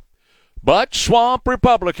giveaway. But swamp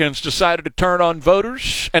Republicans decided to turn on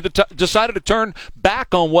voters and decided to turn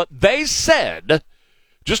back on what they said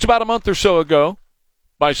just about a month or so ago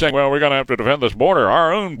by saying, well, we're going to have to defend this border,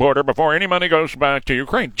 our own border, before any money goes back to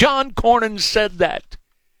Ukraine. John Cornyn said that.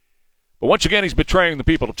 But once again, he's betraying the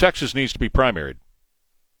people of Texas, needs to be primaried.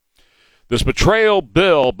 This betrayal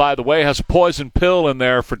bill, by the way, has a poison pill in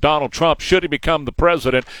there for Donald Trump. Should he become the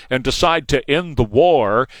president and decide to end the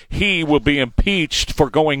war, he will be impeached for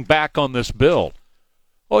going back on this bill.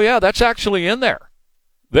 Oh, yeah, that's actually in there.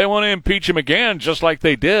 They want to impeach him again, just like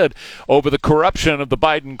they did over the corruption of the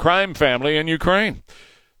Biden crime family in Ukraine.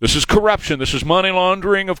 This is corruption. This is money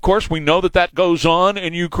laundering, of course. We know that goes on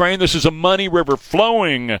in Ukraine. This is a money river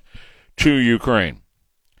flowing to Ukraine.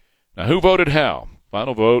 Now, who voted how?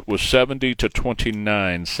 Final vote was 70-29.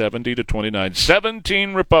 70-29.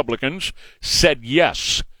 17 Republicans said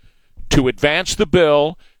yes to advance the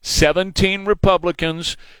bill. 17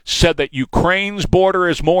 Republicans said that Ukraine's border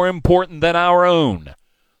is more important than our own.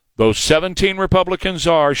 Those 17 Republicans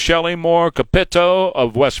are Shelley Moore Capito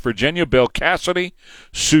of West Virginia, Bill Cassidy,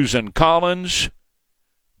 Susan Collins,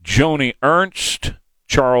 Joni Ernst,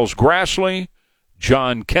 Charles Grassley,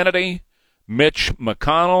 John Kennedy, Mitch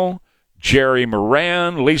McConnell, Jerry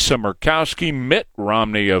Moran, Lisa Murkowski, Mitt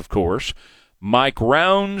Romney, of course, Mike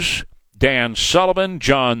Rounds, Dan Sullivan,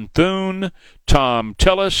 John Thune, Tom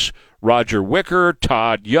Tillis, Roger Wicker,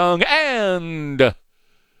 Todd Young, and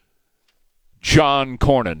John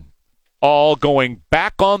Cornyn, all going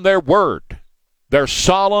back on their word, their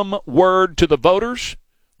solemn word to the voters,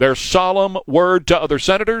 their solemn word to other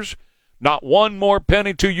senators, not one more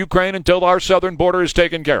penny to Ukraine until our southern border is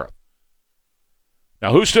taken care of.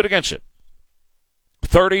 Now, who stood against it?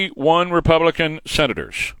 31 Republican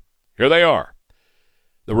senators. Here they are.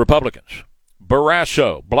 The Republicans: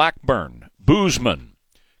 Barrasso, Blackburn, Boozman,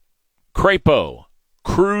 Crapo,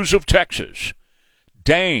 Cruz of Texas,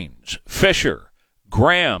 Daines, Fisher,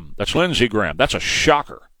 Graham. That's Lindsey Graham. That's a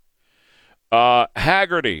shocker.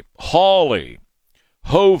 Haggerty, Hawley,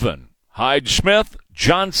 Hoeven, Hyde-Smith,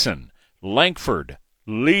 Johnson, Lankford,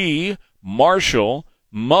 Lee, Marshall,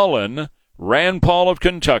 Mullen, Rand Paul of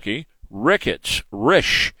Kentucky, Ricketts,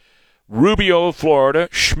 Risch, Rubio of Florida,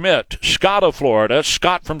 Schmidt, Scott of Florida,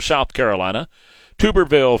 Scott from South Carolina,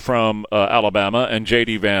 Tuberville from Alabama, and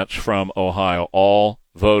J.D. Vance from Ohio, all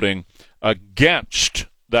voting against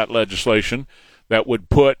that legislation that would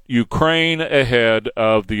put Ukraine ahead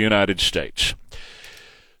of the United States.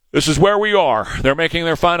 This is where we are. They're making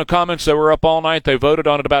their final comments. They were up all night. They voted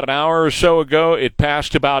on it about an hour or so ago. It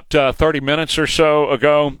passed about 30 minutes or so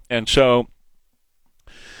ago. And so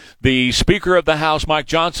the Speaker of the House, Mike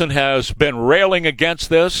Johnson, has been railing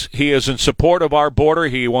against this. He is in support of our border.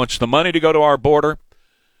 He wants the money to go to our border.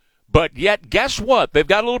 But yet, guess what? They've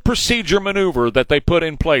got a little procedure maneuver that they put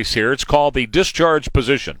in place here. It's called the discharge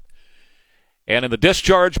position. And in the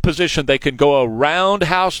discharge position, they can go around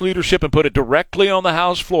House leadership and put it directly on the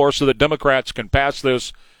House floor so that Democrats can pass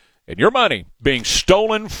this, and your money being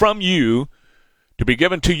stolen from you to be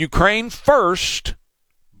given to Ukraine first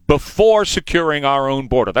before securing our own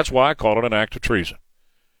border. That's why I call it an act of treason.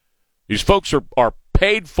 These folks are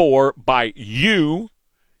paid for by you.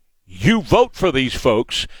 You vote for these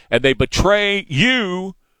folks, and they betray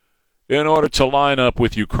you in order to line up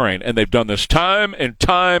with Ukraine. And they've done this time and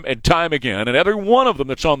time and time again. And every one of them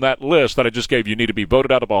that's on that list that I just gave you need to be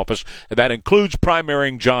voted out of office, and that includes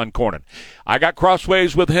primarying John Cornyn. I got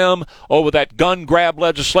crossways with him over that gun grab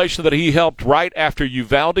legislation that he helped right after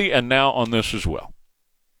Uvalde, and now on this as well.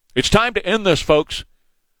 It's time to end this, folks.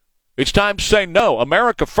 It's time to say no.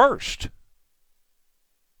 America first.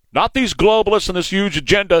 Not these globalists and this huge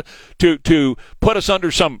agenda to put us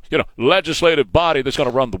under some legislative body that's going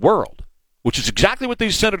to run the world, which is exactly what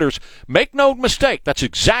these senators, make no mistake, that's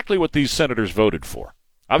exactly what these senators voted for.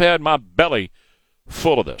 I've had my belly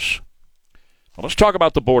full of this. Well, let's talk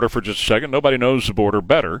about the border for just a second. Nobody knows the border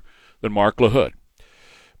better than Mark LaHood.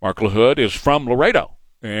 Mark LaHood is from Laredo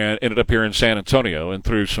and ended up here in San Antonio, and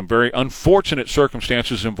through some very unfortunate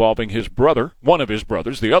circumstances involving his brother, one of his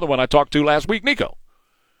brothers, the other one I talked to last week, Nico.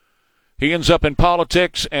 He ends up in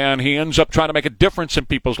politics, and he ends up trying to make a difference in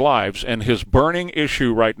people's lives. And his burning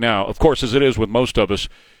issue right now, of course, as it is with most of us,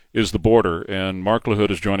 is the border. And Mark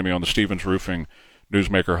LaHood is joining me on the Stevens Roofing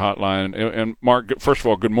Newsmaker Hotline. And Mark, first of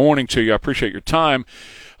all, good morning to you. I appreciate your time.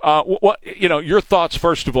 Your thoughts,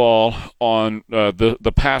 first of all, on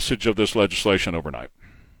the passage of this legislation overnight?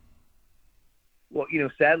 Well,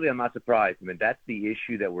 sadly, I'm not surprised. I mean, that's the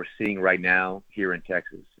issue that we're seeing right now here in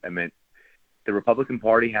Texas. I mean, the Republican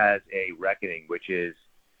Party has a reckoning, which is,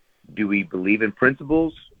 do we believe in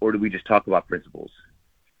principles or do we just talk about principles?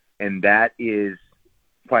 And that is,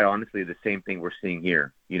 quite honestly, the same thing we're seeing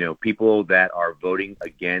here. People that are voting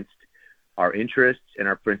against our interests and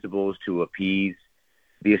our principles to appease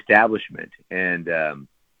the establishment. And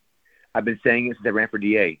I've been saying it since I ran for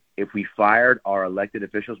DA. If we fired our elected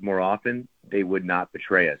officials more often, they would not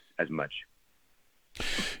betray us as much.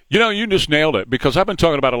 You just nailed it, because I've been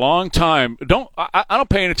talking about a long time. I don't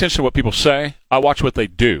pay any attention to what people say. I watch what they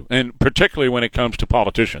do, and particularly when it comes to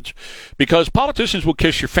politicians, because politicians will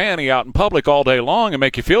kiss your fanny out in public all day long and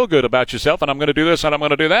make you feel good about yourself, and I'm going to do this and I'm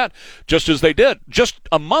going to do that, just as they did. Just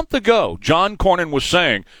a month ago, John Cornyn was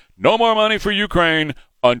saying, no more money for Ukraine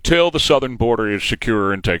until the southern border is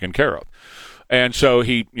secure and taken care of. And so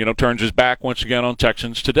he, turns his back once again on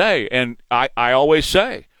Texans today. And I always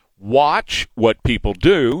say, watch what people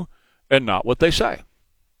do and not what they say.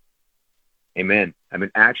 Amen. I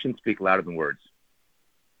mean, actions speak louder than words.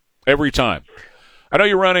 Every time. I know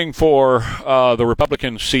you're running for the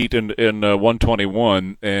Republican seat in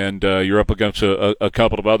 121, and you're up against a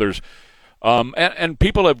couple of others. And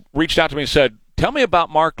people have reached out to me and said, tell me about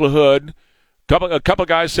Mark LaHood. A couple of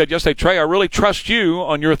guys said yesterday, Trey, I really trust you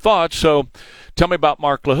on your thoughts, so tell me about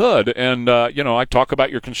Mark LaHood. And, I talk about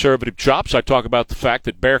your conservative chops. I talk about the fact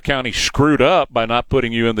that Bexar County screwed up by not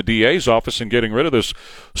putting you in the DA's office and getting rid of this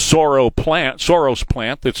Soros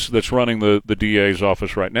plant that's running the DA's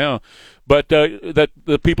office right now. But that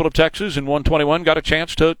the people of Texas in 121 got a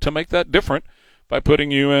chance to make that different by putting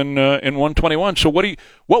you in 121. So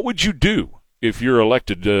what would you do if you're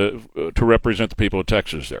elected to represent the people of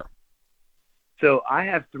Texas there? So I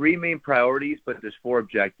have three main priorities, but there's four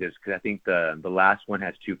objectives, because I think the last one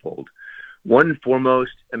has twofold. One and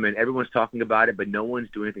foremost, I mean, everyone's talking about it, but no one's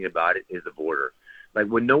doing anything about it, is the border. Like,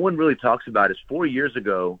 what no one really talks about is 4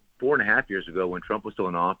 and a half years ago, when Trump was still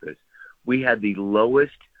in office, we had the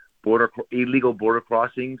lowest illegal border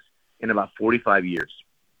crossings in about 45 years.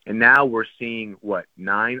 And now we're seeing,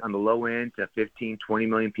 9 on the low end to 15, 20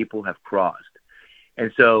 million people have crossed.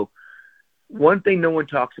 And so one thing no one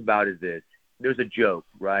talks about is this. There's a joke,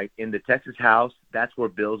 right? In the Texas House, that's where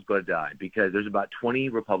bills go to die, because there's about 20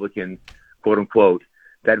 Republicans, quote unquote,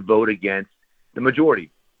 that vote against the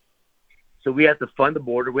majority. So we have to fund the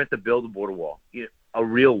border. We have to build a border wall, a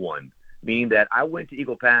real one, meaning that I went to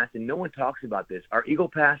Eagle Pass, and no one talks about this. Our Eagle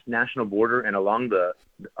Pass national border, and along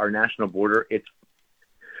our national border, it's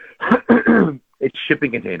it's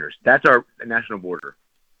shipping containers. That's our national border.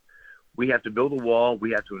 We have to build a wall.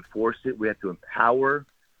 We have to enforce it. We have to empower,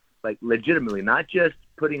 like legitimately, not just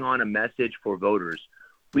putting on a message for voters.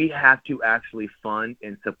 We have to actually fund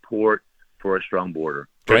and support for a strong border,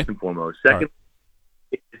 first and foremost. Second,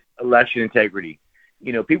 is election integrity.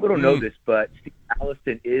 You know, people don't know this, but Steve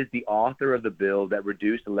Allison is the author of the bill that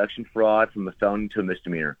reduced election fraud from a felony to a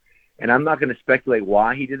misdemeanor. And I'm not going to speculate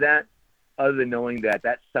why he did that, other than knowing that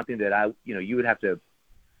that's something that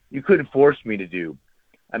you couldn't force me to do.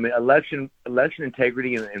 I mean, election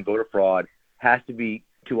integrity and voter fraud has to be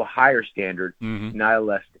to a higher standard, not a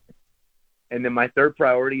less. And then my third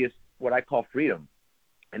priority is what I call freedom.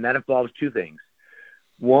 And that involves two things.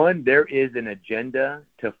 One, there is an agenda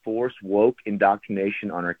to force woke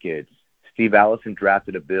indoctrination on our kids. Steve Allison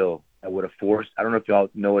drafted a bill that would have forced, I don't know if y'all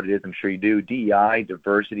know what it is, I'm sure you do, DEI,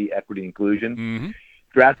 diversity, equity, inclusion.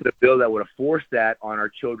 Drafted a bill that would have forced that on our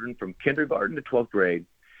children from kindergarten to 12th grade.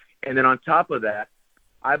 And then on top of that,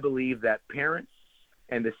 I believe that parents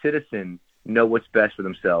and the citizen know what's best for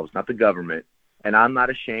themselves, not the government. And I'm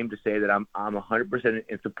not ashamed to say that I'm 100%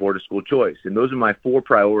 in support of school choice. And those are my four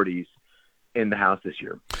priorities in the House this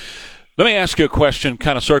year. Let me ask you a question,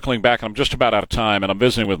 kind of circling back. I'm just about out of time, and I'm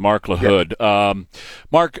visiting with Mark LaHood.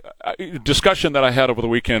 Mark, discussion that I had over the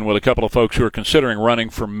weekend with a couple of folks who are considering running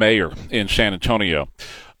for mayor in San Antonio.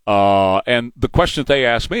 And the question that they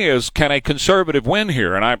asked me is, can a conservative win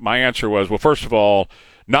here? And my answer was, well, first of all,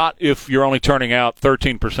 not if you're only turning out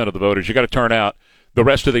 13% of the voters. You got to turn out the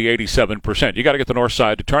rest of the 87%. You got to get the North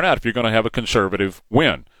Side to turn out if you're going to have a conservative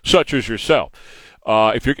win, such as yourself.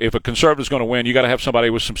 If a conservative is going to win, you got to have somebody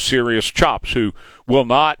with some serious chops who will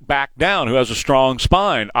not back down, who has a strong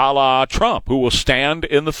spine, a la Trump, who will stand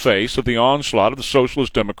in the face of the onslaught of the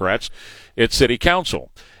socialist Democrats at city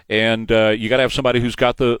council. And you got to have somebody who's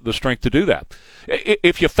got the strength to do that.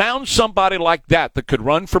 If you found somebody like that could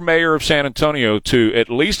run for mayor of San Antonio to at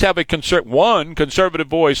least have a conservative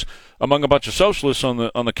voice among a bunch of socialists on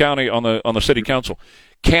the county on the city council,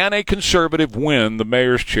 can a conservative win the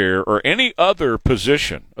mayor's chair or any other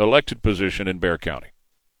position, elected position in Bexar County?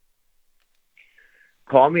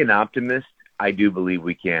 Call me an optimist. I do believe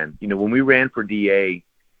we can. You know, when we ran for DA,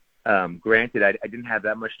 granted, I didn't have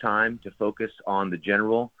that much time to focus on the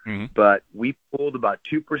general, but we pulled about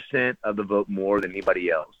 2% of the vote more than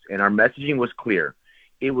anybody else. And our messaging was clear.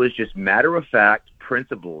 It was just matter-of-fact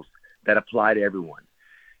principles that apply to everyone.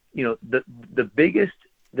 You know, the biggest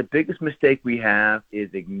mistake we have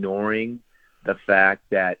is ignoring the fact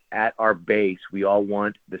that at our base, we all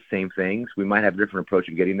want the same things. We might have a different approach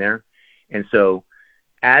of getting there. And so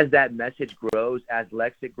as that message grows, as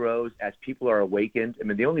Lexit grows, as people are awakened, I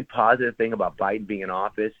mean, the only positive thing about Biden being in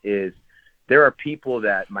office is there are people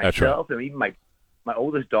that myself and even my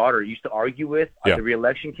oldest daughter used to argue with at the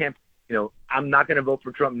reelection campaign. You know, I'm not going to vote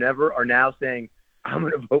for Trump never, are now saying I'm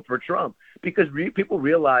going to vote for Trump because people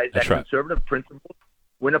realize that conservative principles,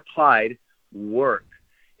 when applied, work.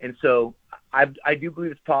 And so I do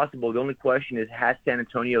believe it's possible. The only question is, has San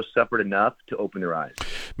Antonio suffered enough to open their eyes?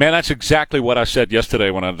 Man, that's exactly what I said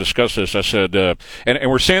yesterday when I discussed this. I said,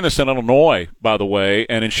 and we're seeing this in Illinois, by the way,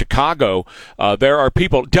 and in Chicago. There are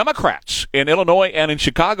people, Democrats in Illinois and in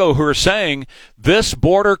Chicago, who are saying this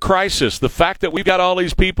border crisis, the fact that we've got all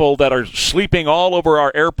these people that are sleeping all over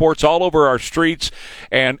our airports, all over our streets,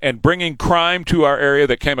 and bringing crime to our area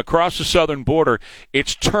that came across the southern border,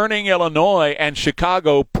 it's turning Illinois and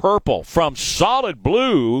Chicago purple, from solid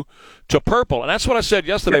blue to purple. And that's what I said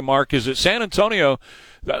yesterday, Mark, is that San Antonio,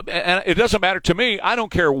 and it doesn't matter to me, I don't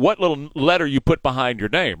care what little letter you put behind your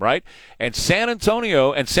name, right? And San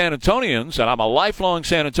Antonio and San Antonians, and I'm a lifelong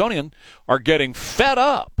San Antonian, are getting fed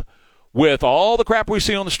up with all the crap we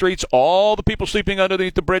see on the streets, all the people sleeping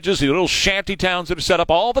underneath the bridges, the little shanty towns that are set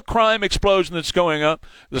up, all the crime explosion that's going on,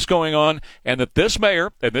 and that this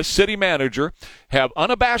mayor and this city manager have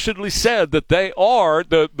unabashedly said that they are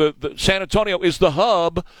the San Antonio is the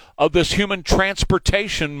hub of this human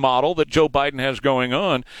transportation model that Joe Biden has going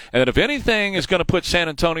on, and that if anything is going to put San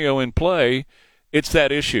Antonio in play, it's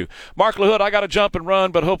that issue. Mark LaHood, I got to jump and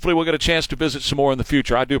run, but hopefully we'll get a chance to visit some more in the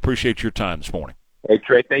future. I do appreciate your time this morning. Hey,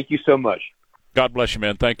 Trey, thank you so much. God bless you,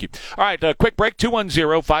 man. Thank you. All right, quick break,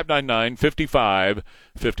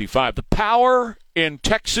 210-599-5555. The power in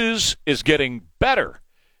Texas is getting better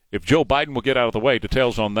if Joe Biden will get out of the way.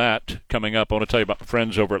 Details on that coming up. I want to tell you about my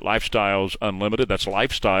friends over at Lifestyles Unlimited. That's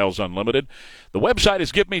Lifestyles Unlimited. The website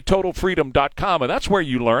is GiveMeTotalFreedom.com, and that's where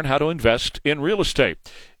you learn how to invest in real estate.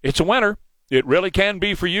 It's a winner. It really can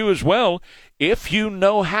be for you as well if you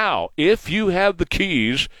know how, if you have the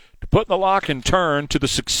keys to put in the lock and turn to the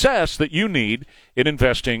success that you need in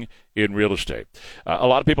investing in real estate. A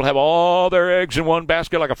lot of people have all their eggs in one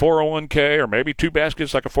basket like a 401k, or maybe two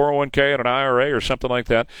baskets like a 401k and an IRA or something like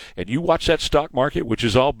that, and you watch that stock market, which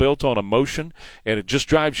is all built on emotion, and it just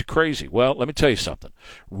drives you crazy. Well, let me tell you something.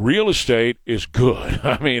 Real estate is good.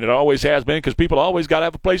 I mean, it always has been, because people always got to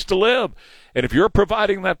have a place to live. And if you're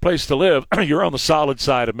providing that place to live, you're on the solid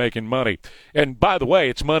side of making money. And by the way,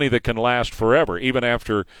 it's money that can last forever, even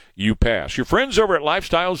after you pass. Your friends over at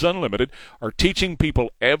Lifestyles Unlimited are teaching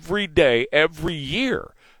people every day, every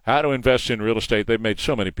year, how to invest in real estate. They've made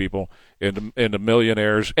so many people into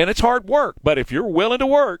millionaires. And it's hard work, but if you're willing to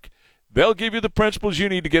work, they'll give you the principles you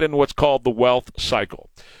need to get into what's called the wealth cycle.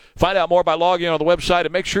 Find out more by logging on the website,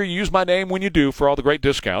 and make sure you use my name when you do for all the great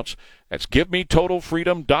discounts. That's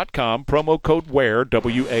GiveMeTotalFreedom.com, promo code WARE,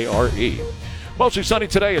 W-A-R-E. Mostly sunny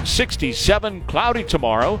today at 67, cloudy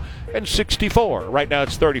tomorrow, and 64. Right now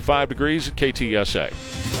it's 35 degrees at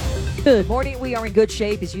KTSA. Good morning. We are in good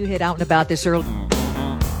shape as you head out and about this early.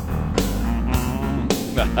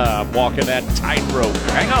 I'm walking that tightrope.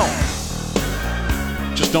 Hang on.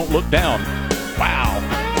 Just don't look down. Wow.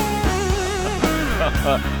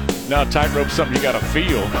 Now tightrope's something you got to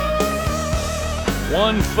feel.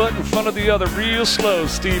 One foot in front of the other real slow,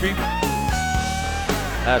 Stevie.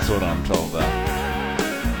 That's what I'm talking about.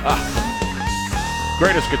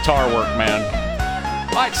 Greatest guitar work, man.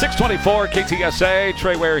 All right, 624 KTSA.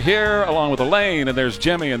 Trey Ware here, along with Elaine, and there's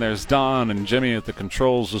Jimmy, and there's Don, and Jimmy at the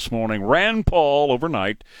controls this morning. Rand Paul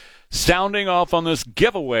overnight sounding off on this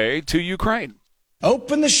giveaway to Ukraine.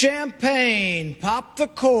 Open the champagne, pop the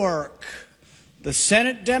cork. The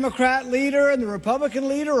Senate Democrat leader and the Republican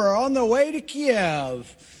leader are on their way to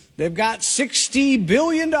Kiev. They've got $60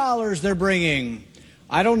 billion they're bringing.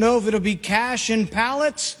 I don't know if it'll be cash in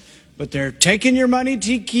pallets, but they're taking your money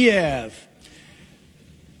to Kiev.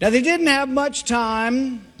 Now, they didn't have much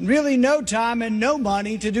time, really no time and no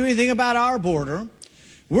money to do anything about our border.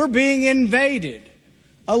 We're being invaded.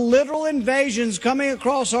 A literal invasion's coming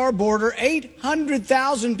across our border.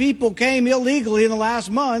 800,000 people came illegally in the last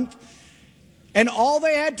month. And all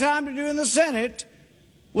they had time to do in the Senate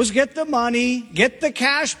was get the money, get the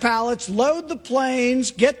cash pallets, load the planes,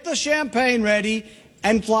 get the champagne ready,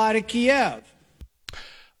 and fly to Kiev.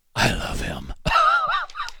 I love him.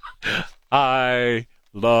 I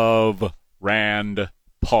love Rand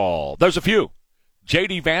Paul. There's a few.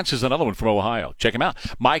 J.D. Vance is another one from Ohio. Check him out.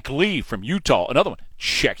 Mike Lee from Utah, another one.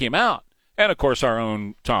 Check him out. And, of course, our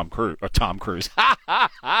own Tom Cruise.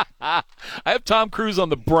 I have Tom Cruise on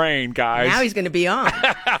the brain, guys. Now he's going to be on.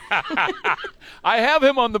 I have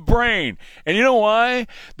him on the brain. And you know why?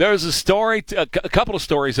 There's a story, a couple of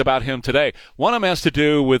stories about him today. One of them has to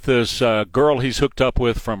do with this girl he's hooked up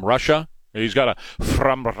with from Russia. He's got a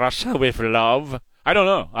From Russia with Love. I don't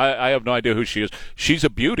know. I have no idea who she is. She's a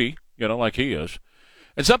beauty, like he is.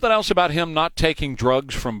 And something else about him not taking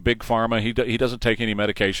drugs from Big Pharma. He doesn't take any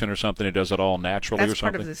medication or something. He does it all naturally or something. That's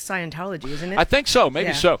part of the Scientology, isn't it? I think so.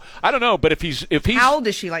 Maybe so. I don't know. But if he's how old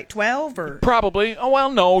is she? Like 12 or probably? Oh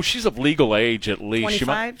well, no. She's of legal age at least. 25? She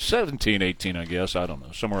might 17, 18, I guess. I don't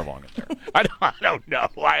know. Somewhere along in there. I don't know.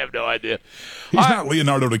 I have no idea. He's not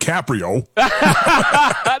Leonardo DiCaprio.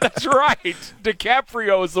 That's right.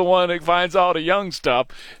 DiCaprio is the one that finds all the young stuff.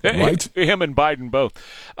 Right. Him and Biden both.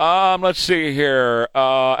 Let's see here.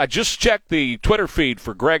 I just checked the Twitter feed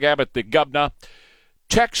for Greg Abbott, the governor.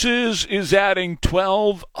 Texas is adding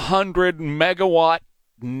 1,200 megawatt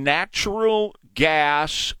natural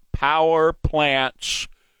gas power plants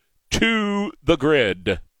to the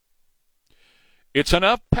grid. It's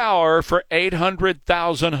enough power for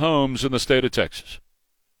 800,000 homes in the state of Texas.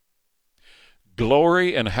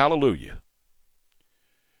 Glory and hallelujah.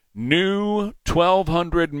 New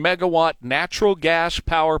 1,200 megawatt natural gas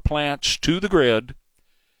power plants to the grid.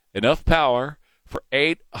 Enough power for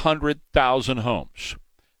 800,000 homes.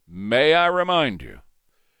 May I remind you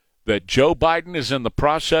that Joe Biden is in the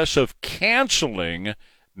process of canceling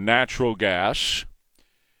natural gas.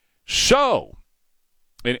 So,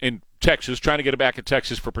 in Texas, trying to get it back in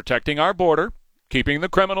Texas for protecting our border, keeping the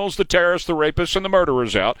criminals, the terrorists, the rapists, and the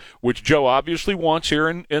murderers out, which Joe obviously wants here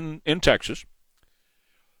in Texas.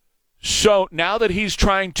 So now that he's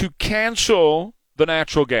trying to cancel the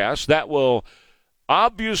natural gas, that will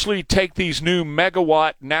obviously take these new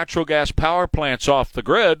megawatt natural gas power plants off the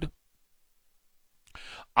grid.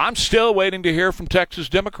 I'm still waiting to hear from Texas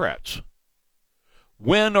Democrats.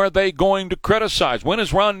 When are they going to criticize? When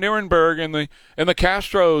is Ron Nirenberg and the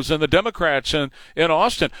Castros and the Democrats in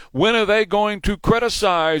Austin, when are they going to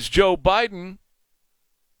criticize Joe Biden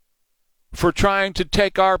for trying to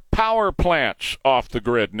take our power plants off the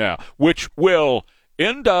grid now, which will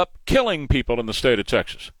end up killing people in the state of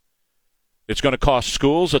Texas. It's going to cost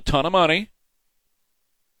schools a ton of money.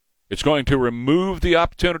 It's going to remove the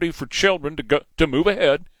opportunity for children to move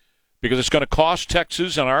ahead because it's going to cost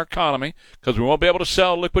Texas and our economy because we won't be able to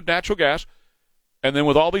sell liquid natural gas. And then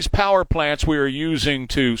with all these power plants we are using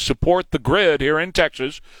to support the grid here in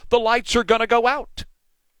Texas, the lights are going to go out.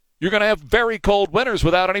 You're going to have very cold winters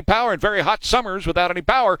without any power and very hot summers without any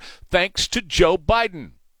power, thanks to Joe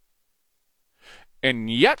Biden.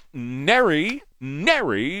 And yet, nary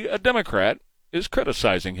a Democrat is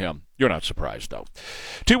criticizing him. You're not surprised, though.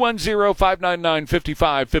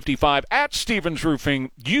 210-599-5555. At Stevens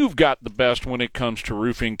Roofing, you've got the best when it comes to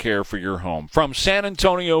roofing care for your home. From San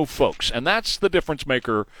Antonio folks, and that's the difference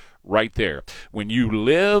maker right there. When you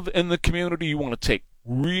live in the community, you want to take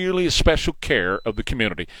really special care of the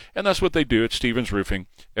community. And that's what they do at Stevens Roofing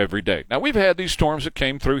every day. Now, we've had these storms that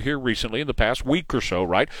came through here recently in the past week or so,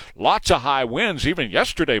 right? Lots of high winds. Even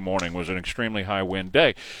yesterday morning was an extremely high wind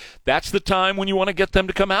day. That's the time when you want to get them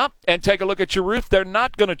to come out and take a look at your roof. They're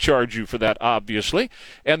not going to charge you for that, obviously,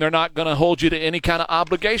 and they're not going to hold you to any kind of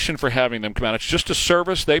obligation for having them come out. It's just a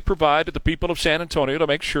service they provide to the people of San Antonio to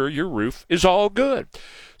make sure your roof is all good.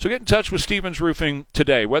 So get in touch with Stevens Roofing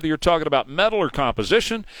today, whether you're talking about metal or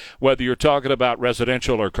composition, whether you're talking about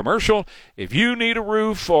residential or commercial. If you need a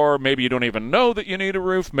roof, or maybe you don't even know that you need a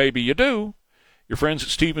roof, maybe you do, your friends at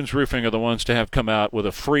Stevens Roofing are the ones to have come out with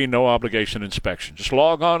a free, no-obligation inspection. Just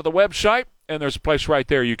log on to the website, and there's a place right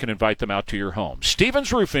there you can invite them out to your home.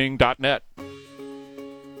 StevensRoofing.net.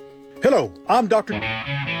 Hello, I'm Dr.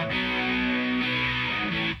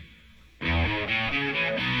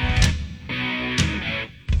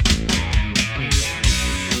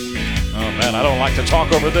 Oh, man, I don't like to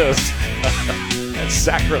talk over this. That's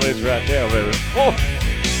sacrilege right there, baby. Oh,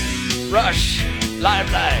 Rush,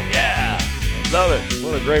 live, yeah. Love it.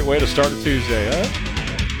 What a great way to start a Tuesday, huh?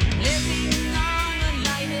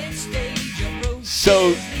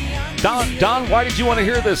 So, Don, why did you want to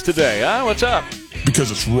hear this today, huh? What's up?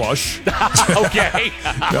 Because it's Rush. Okay.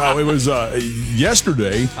 No, it was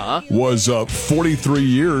yesterday was 43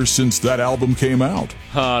 years since that album came out.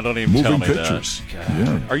 Don't even Moving tell me Pictures. that. God.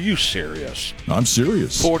 Yeah. Are you serious? I'm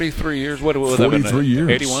serious. 43 years? What was 43 that? years.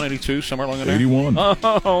 81, 82, somewhere along in there? 81.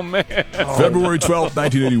 Oh, man. February 12th,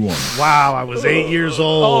 1981. Wow, I was 8 years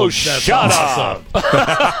old. Oh, That's shut awesome.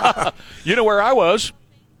 up. You know where I was?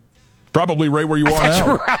 Probably right where you are That's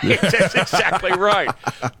now. right. That's exactly right.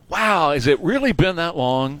 Wow, has it really been that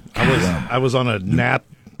long? I was on a nap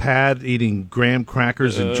pad eating graham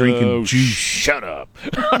crackers and drinking juice. Shut up.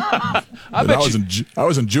 I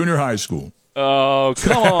was in junior high school. Oh,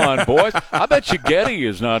 come on, boys. I bet you Getty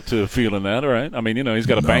is not feeling that, right? I mean, he's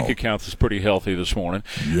got a bank account that's pretty healthy this morning.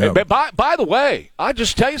 Yeah. But by the way, I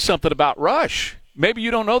just tell you something about Rush. Maybe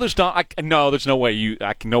you don't know this, Don. No, there's no way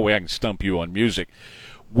I can stump you on music.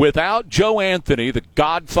 Without Joe Anthony, the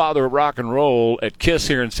godfather of rock and roll at KISS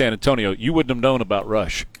here in San Antonio, you wouldn't have known about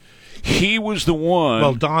Rush. He was the one.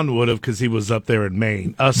 Well, Don would have because he was up there in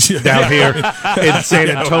Maine. Us down here in San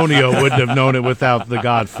Antonio wouldn't have known it without the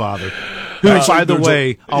Godfather. Who, by the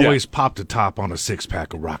way, always popped a top on a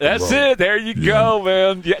six-pack of rock and roll. That's it. There you go,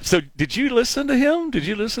 man. Yeah. So did you listen to him?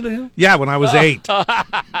 Yeah, when I was 8.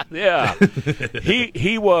 Yeah.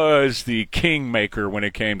 He was the kingmaker when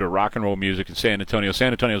it came to rock and roll music in San Antonio.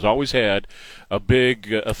 San Antonio's always had a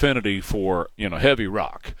big affinity for, heavy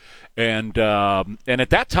rock. And at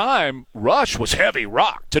that time, Rush was heavy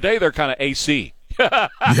rock. Today they're kind of AC.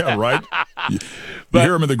 Yeah, right. You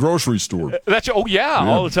hear them in the grocery store.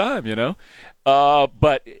 All the time,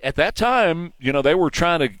 But at that time, they were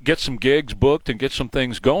trying to get some gigs booked and get some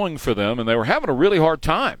things going for them, and they were having a really hard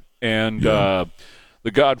time. And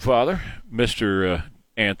the Godfather, Mr.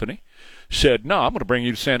 Anthony, said, no, I'm going to bring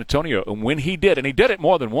you to San Antonio. And when he did, and he did it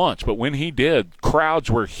more than once, but when he did, crowds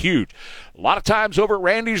were huge. A lot of times over at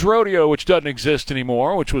Randy's Rodeo, which doesn't exist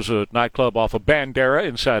anymore, which was a nightclub off of Bandera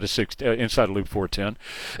inside of Loop 410.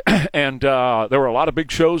 And there were a lot of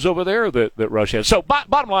big shows over there that Rush had. So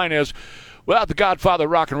bottom line is, without the Godfather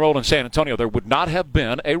of rock and roll in San Antonio, there would not have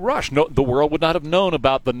been a Rush. No, the world would not have known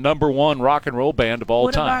about the #1 rock and roll band of all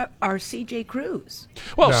time. What about our C.J. Cruz?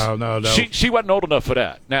 Well, no. She wasn't old enough for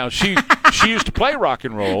that. Now, she used to play rock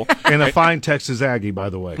and roll. And a fine Texas Aggie, by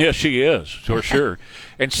the way. Yeah, she is, for sure.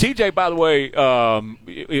 And C.J., by the way,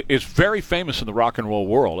 is very famous in the rock and roll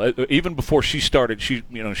world. Even before she started, she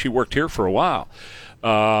worked here for a while.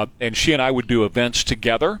 And she and I would do events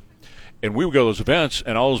together. And we would go to those events,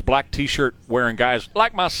 and all those black T-shirt wearing guys,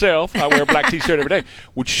 like myself, I wear a black T-shirt every day,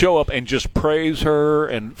 would show up and just praise her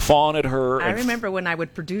and fawn at her. I remember when I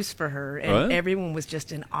would produce for her, and everyone was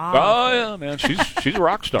just in awe. Oh, yeah, man. She's a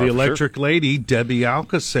rock star. The electric lady, Debbie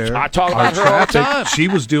Alcacer. I talk about her all the time. She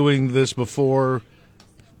was doing this before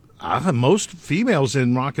most females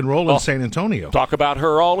in rock and roll in San Antonio. Talk about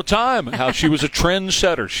her all the time, how she was a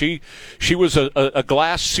trendsetter. She was a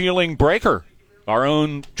glass ceiling breaker. Our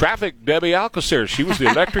own traffic, Debbie Alcacer. She was the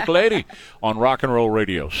electric lady on rock and roll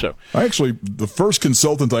radio. So, Actually, the first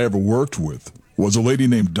consultant I ever worked with was a lady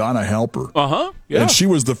named Donna Halper. Yeah. And she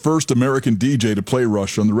was the first American DJ to play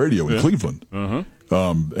Rush on the radio in Cleveland.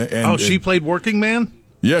 She played Working Man?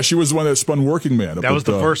 Yeah, she was the one that spun Working Man. That was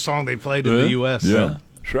the first song they played in the U.S. Yeah.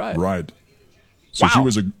 That's right. Right. So she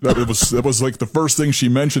was that was like the first thing she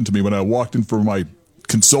mentioned to me when I walked in for my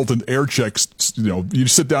consultant air checks. You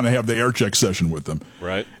sit down and have the air check session with them.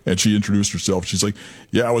 Right. And she introduced herself. She's like,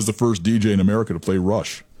 "Yeah, I was the first DJ in America to play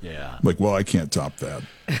Rush." Yeah. I'm like, well, I can't top that.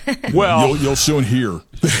 Well, you'll soon hear.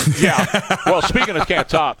 Yeah. Well, speaking of can't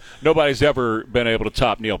top, nobody's ever been able to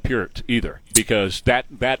top Neil Peart either, because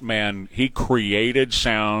that man, he created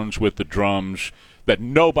sounds with the drums that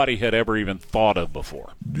nobody had ever even thought of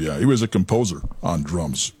before. Yeah, he was a composer on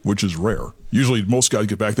drums, which is rare. Usually most guys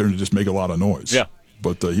get back there and just make a lot of noise. Yeah.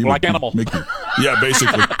 But he like would Animal. Yeah,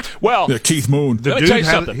 basically. Well, Keith Moon. The dude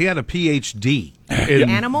had a PhD in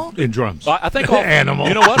Animal? In drums. I think all Animal.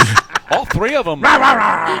 You know what? All three of them.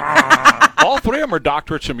 All three of them are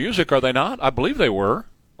doctorates in music, are they not? I believe they were,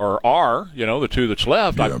 or are. The two that's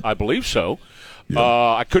left. Yeah. I believe so. Yeah.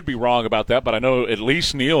 I could be wrong about that, but I know at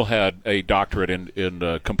least Neil had a doctorate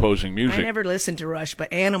in composing music. I never listened to Rush,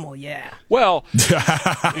 but Animal, yeah. Well,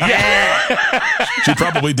 She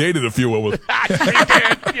probably dated a few of them. she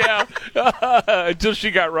did, yeah. Until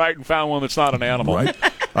she got right and found one that's not an animal. Right?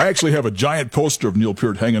 I actually have a giant poster of Neil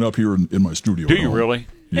Peart hanging up here in my studio. Do you really?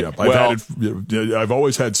 Yeah, Well- I've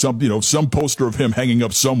always had some poster of him hanging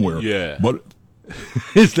up somewhere. Yeah. But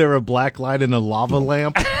Is there a black light and a lava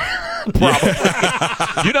lamp? Probably.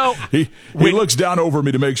 he looks down over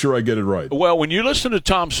me to make sure I get it right. Well, when you listen to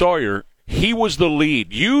Tom Sawyer, he was the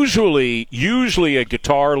lead. Usually a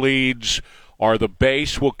guitar leads, or the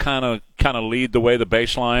bass will kind of lead the way, the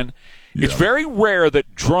bass line. Yeah. It's very rare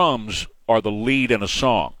that drums are the lead in a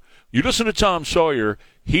song. You listen to Tom Sawyer,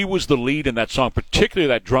 he was the lead in that song, particularly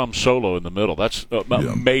that drum solo in the middle. That's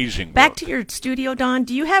amazing work. Back to your studio, Don.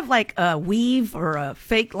 Do you have like a weave or a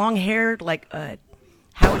fake long hair, like a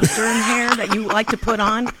Howard Stern hair that you like to put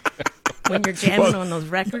on when you're jamming on those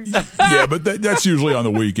records? Yeah, but that's usually on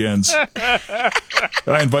the weekends.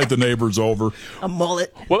 I invite the neighbors over. A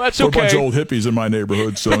mullet. Well, that's We're okay. a bunch of old hippies in my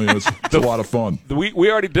neighborhood, so it's a lot of fun.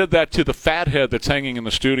 We already did that to the fat head that's hanging in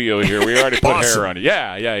the studio here. We already put Awesome. hair on it.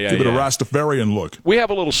 Yeah. Give it a Rastafarian look. We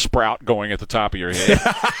have a little sprout going at the top of your head.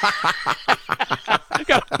 You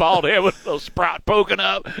got a bald head with a little sprout poking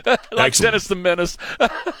up, like Excellent. Dennis the Menace.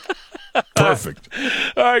 Perfect.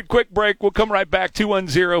 All right, quick break. We'll come right back.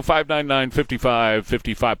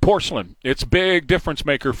 210-599-5555. Porcelain. It's a big difference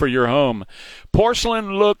maker for your home.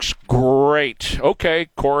 Porcelain looks great. Okay,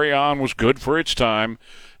 Corian was good for its time.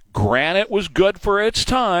 Granite was good for its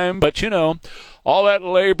time, but all that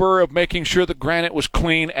labor of making sure the granite was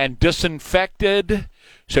clean and disinfected,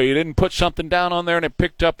 so you didn't put something down on there and it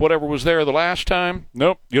picked up whatever was there the last time.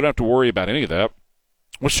 Nope, you don't have to worry about any of that.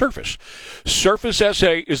 With Surface. Surface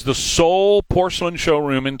SA is the sole porcelain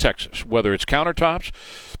showroom in Texas, whether it's countertops,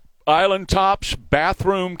 island tops,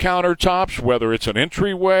 bathroom countertops, whether it's an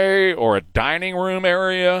entryway or a dining room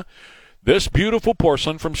area. This beautiful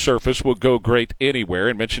porcelain from Surface will go great anywhere.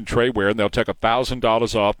 And mention Trey Ware, and they'll take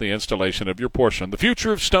 $1,000 off the installation of your porcelain. The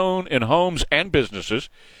future of stone in homes and businesses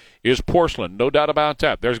is porcelain, no doubt about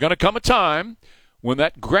that. There's going to come a time when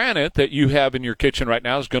that granite that you have in your kitchen right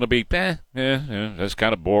now is going to be, that's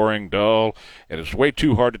kind of boring, dull, and it's way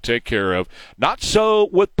too hard to take care of. Not so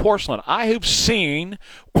with porcelain. I have seen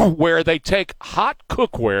where they take hot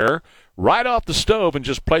cookware right off the stove and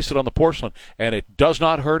just place it on the porcelain, and it does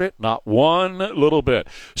not hurt it, not one little bit.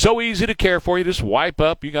 So easy to care for. You just wipe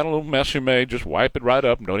up. You got a little mess you made, just wipe it right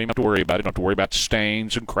up. Don't even have to worry about it. You don't have to worry about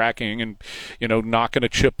stains and cracking and, knocking a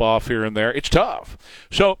chip off here and there. It's tough.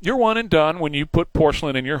 So you're one and done when you put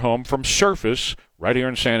porcelain in your home from Surface right here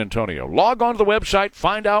in San Antonio. Log on to the website,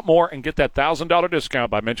 find out more, and get that $1,000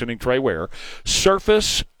 discount by mentioning Trey Ware.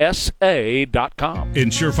 SurfaceSA.com.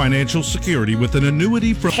 Ensure financial security with an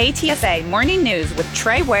annuity from KTSA Morning News with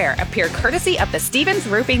Trey Ware appear courtesy of the Stevens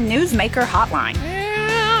Roofing Newsmaker Hotline.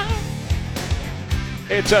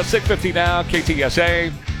 It's 6:50 now,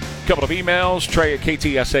 KTSA. A couple of emails, Trey at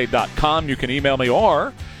KTSA.com. You can email me,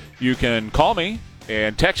 or You can call me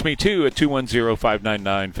and text me, too, at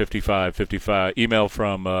 210-599-5555. Email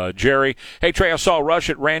from Jerry. Hey, Trey, I saw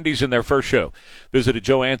Rush at Randy's in their first show. Visited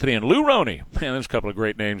Joe Anthony and Lou Roney. Man, there's a couple of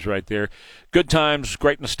great names right there. Good times,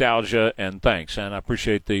 great nostalgia, and thanks. And I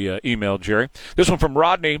appreciate the email, Jerry. This one from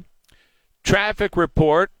Rodney. Traffic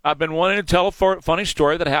report. I've been wanting to tell a funny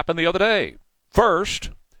story that happened the other day.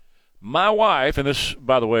 First, my wife, and this,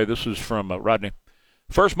 by the way, this is from Rodney.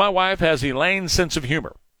 First, my wife has Elaine's sense of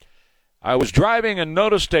humor. I was driving and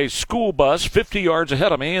noticed a school bus 50 yards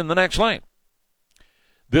ahead of me in the next lane.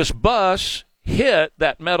 This bus hit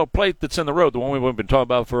that metal plate that's in the road, the one we've been talking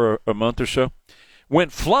about for a month or so,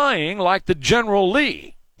 went flying like the General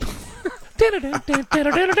Lee.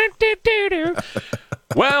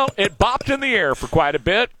 Well, it bopped in the air for quite a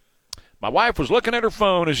bit. My wife was looking at her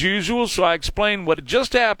phone as usual, so I explained what had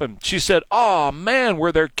just happened. She said, "Oh, man,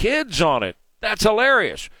 were there kids on it? That's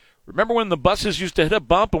hilarious. Remember when the buses used to hit a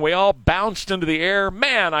bump and we all bounced into the air?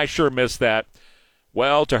 Man, I sure miss that."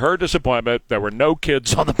 Well, to her disappointment, there were no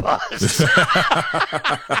kids on the bus.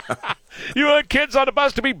 You want kids on the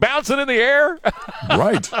bus to be bouncing in the air?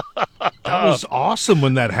 Right. That was awesome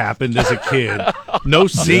when that happened as a kid. No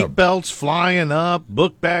seat belts flying up,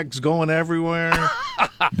 book bags going everywhere.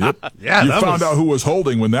 Yep. Yeah, you found out who was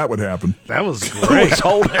holding when that would happen. That was great. Who was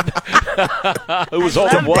holding? Who was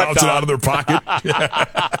holding what? Bouncing out of their pocket.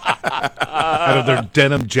 Out of their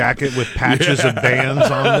denim jacket with patches of bands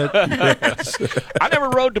on it. Yes. I never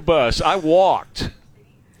rode the bus. I walked.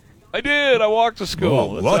 I did. I walked to school.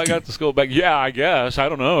 Oh, That's how I got to school back. Yeah, I guess. I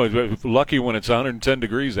don't know. It's lucky when it's 110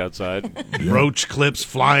 degrees outside. Roach clips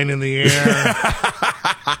flying in the air.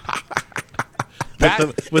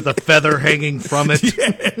 With a feather hanging from it.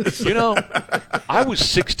 Yes. You know, I was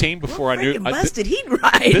 16 before I knew. What bus did he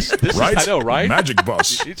ride? This Right? I know, right? Magic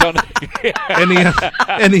bus. It's on,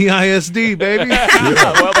 NEISD, baby.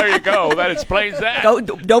 Yeah, well, there you go. That explains that.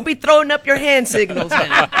 Don't be throwing up your hand signals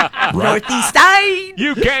now. Northeast side.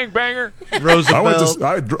 You gangbanger. Roosevelt.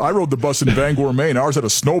 I rode the bus in Bangor, Maine. Ours had a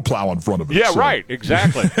snowplow in front of it. Yeah, so. right.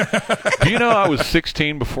 Exactly. Do you know I was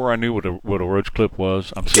 16 before I knew what a roach clip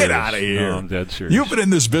was? I'm serious. Get out of here. No, I'm dead serious. You've been in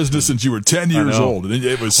this business since you were 10 years old. And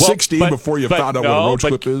it was 16 before you found out what a roach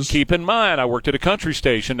clip is. Keep in mind, I worked at a country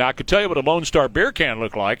station. Now, I could tell you what a Lone Star beer can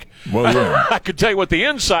looked like. Well, yeah. I could tell you what the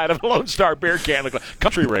inside of a Lone Star beer can looked like.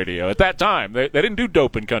 Country radio. At that time, they didn't do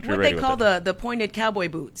dope in country What radio. they call the pointed cowboy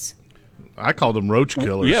boots. I called them roach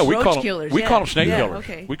killers. Yeah, we Roach call them killers, we yeah. call them snake Yeah, killers.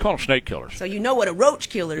 okay. We call them snake killers. So you know what a roach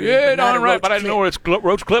killer is. Yeah, but not a right. roach But I didn't know what clip. a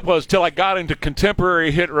roach clip was till I got into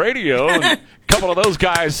contemporary hit radio, and a couple of those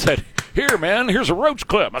guys said, "Here, man, here's a roach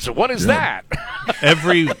clip." I said, "What is that?"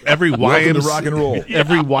 Every Welcome to rock and roll.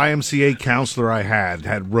 Every YMCA counselor I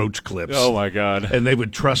had roach clips. Oh my God! And they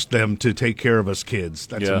would trust them to take care of us kids.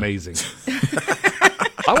 That's amazing.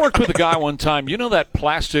 I worked with a guy one time. You know that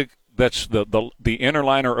plastic that's the inner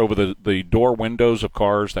liner over the door windows of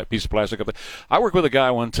cars, that piece of plastic up there? I worked with a guy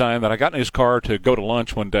one time that I got in his car to go to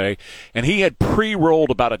lunch one day, and he had pre-rolled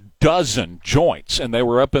about a dozen joints, and they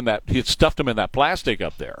were up in that, he had stuffed them in that plastic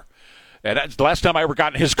up there. And that's the last time I ever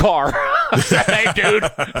got in his car. I said, "Hey, dude,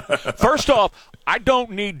 first off, I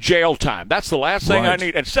don't need jail time. That's the last thing I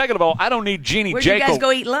need. And second of all, I don't need Jeannie Where'd Jekyll." you guys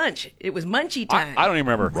go eat lunch? It was munchie time. I don't even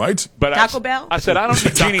remember. Right? But Taco Bell? I said, I don't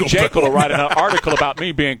need Jeannie Jekyll to write an article about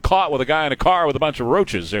me being caught with a guy in a car with a bunch of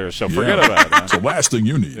roaches there, so forget about it. Man. It's the last thing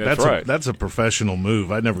you need. That's right. That's a professional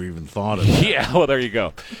move. I never even thought of that. Yeah, well, there you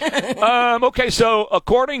go. Okay, so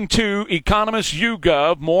according to economist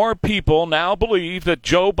YouGov, more people now believe that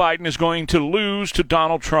Joe Biden is going to lose to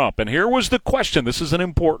Donald Trump. And here was the question. This is an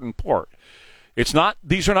important part.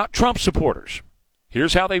 These are not Trump supporters.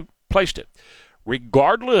 Here's how they placed it.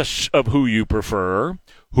 Regardless of who you prefer,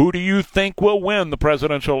 who do you think will win the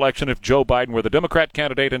presidential election if Joe Biden were the Democrat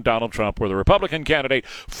candidate and Donald Trump were the Republican candidate?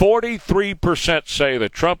 43% say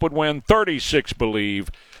that Trump would win. 36%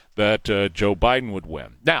 believe that Joe Biden would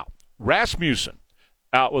win. Now, Rasmussen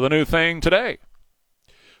out with a new thing today.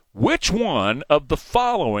 Which one of the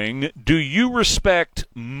following do you respect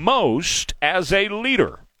most as a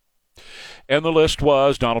leader? And the list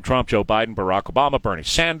was Donald Trump, Joe Biden, Barack Obama, Bernie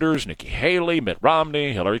Sanders, Nikki Haley, Mitt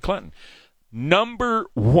Romney, Hillary Clinton. Number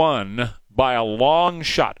one by a long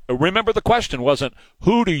shot. Remember, the question wasn't,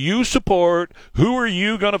 who do you support? Who are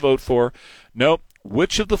you going to vote for? Nope.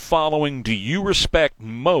 Which of the following do you respect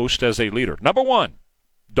most as a leader? Number one,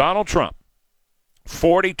 Donald Trump,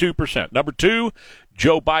 42%. Number two,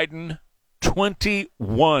 Joe Biden,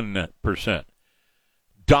 21%.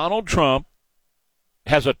 Donald Trump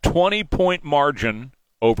has a 20-point margin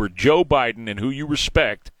over Joe Biden and who you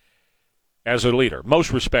respect as a leader,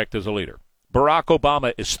 most respect as a leader. Barack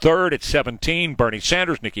Obama is third at 17. Bernie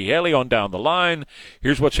Sanders, Nikki Haley on down the line.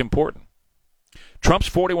 Here's what's important. Trump's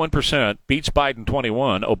 41%, beats Biden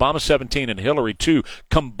 21, Obama 17, and Hillary 2.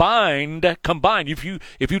 Combined, if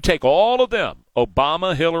you take all of them,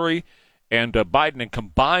 Obama, Hillary, and Biden, and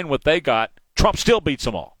combine what they got, Trump still beats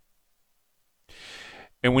them all.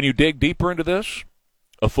 And when you dig deeper into this,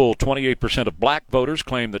 a full 28% of black voters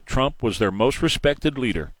claim that Trump was their most respected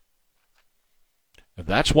leader. And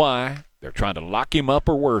that's why they're trying to lock him up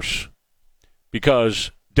or worse,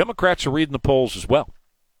 because Democrats are reading the polls as well.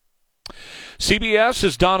 CBS,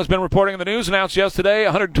 as Don has been reporting in the news, announced yesterday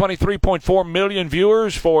 123.4 million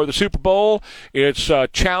viewers for the Super Bowl. It's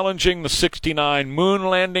challenging the 69 moon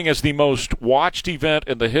landing as the most watched event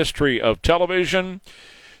in the history of television.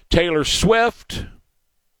 Taylor Swift,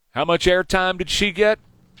 how much airtime did she get?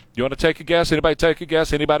 You want to take a guess? Anybody take a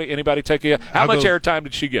guess? Anybody take a guess? How much airtime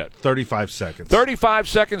did she get? 35 seconds. 35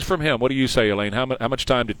 seconds from him. What do you say, Elaine? How much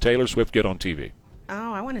time did Taylor Swift get on TV?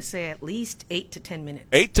 Oh, I want to say at least 8 to 10 minutes.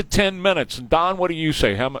 8 to 10 minutes. And Don, what do you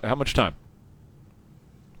say? How much time?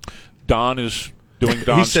 Don is doing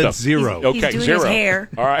Don stuff. He said 0. Okay, he's doing 0. his hair.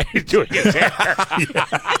 All right, he's doing his hair.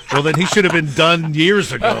 Well, then he should have been done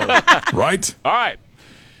years ago. Right? All right.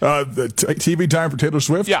 The TV time for Taylor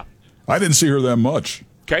Swift? Yeah. I didn't see her that much.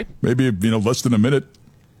 Okay. Maybe, less than a minute.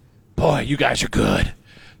 Boy, you guys are good.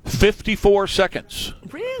 54 seconds.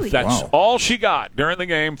 Really? That's all she got during the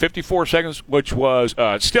game, 54 seconds, which was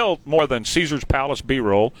still more than Caesar's Palace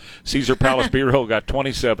B-roll. Caesar Palace B-roll got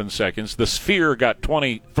 27 seconds. The Sphere got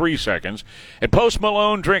 23 seconds. And Post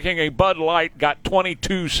Malone drinking a Bud Light got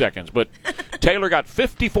 22 seconds. But Taylor got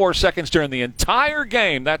 54 seconds during the entire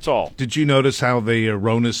game. That's all. Did you notice how they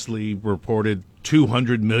erroneously reported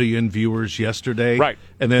 200 million viewers yesterday? Right.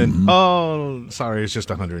 And then, sorry, it's just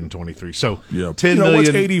 123. So Yeah. 10 million. What's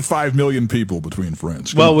 85 million people between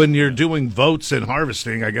friends? Well, when you're doing votes and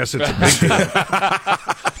harvesting, I guess it's a big deal.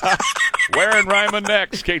 Ware and Ryman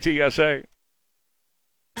next, KTSA.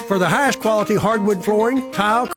 For the highest quality hardwood flooring, tile,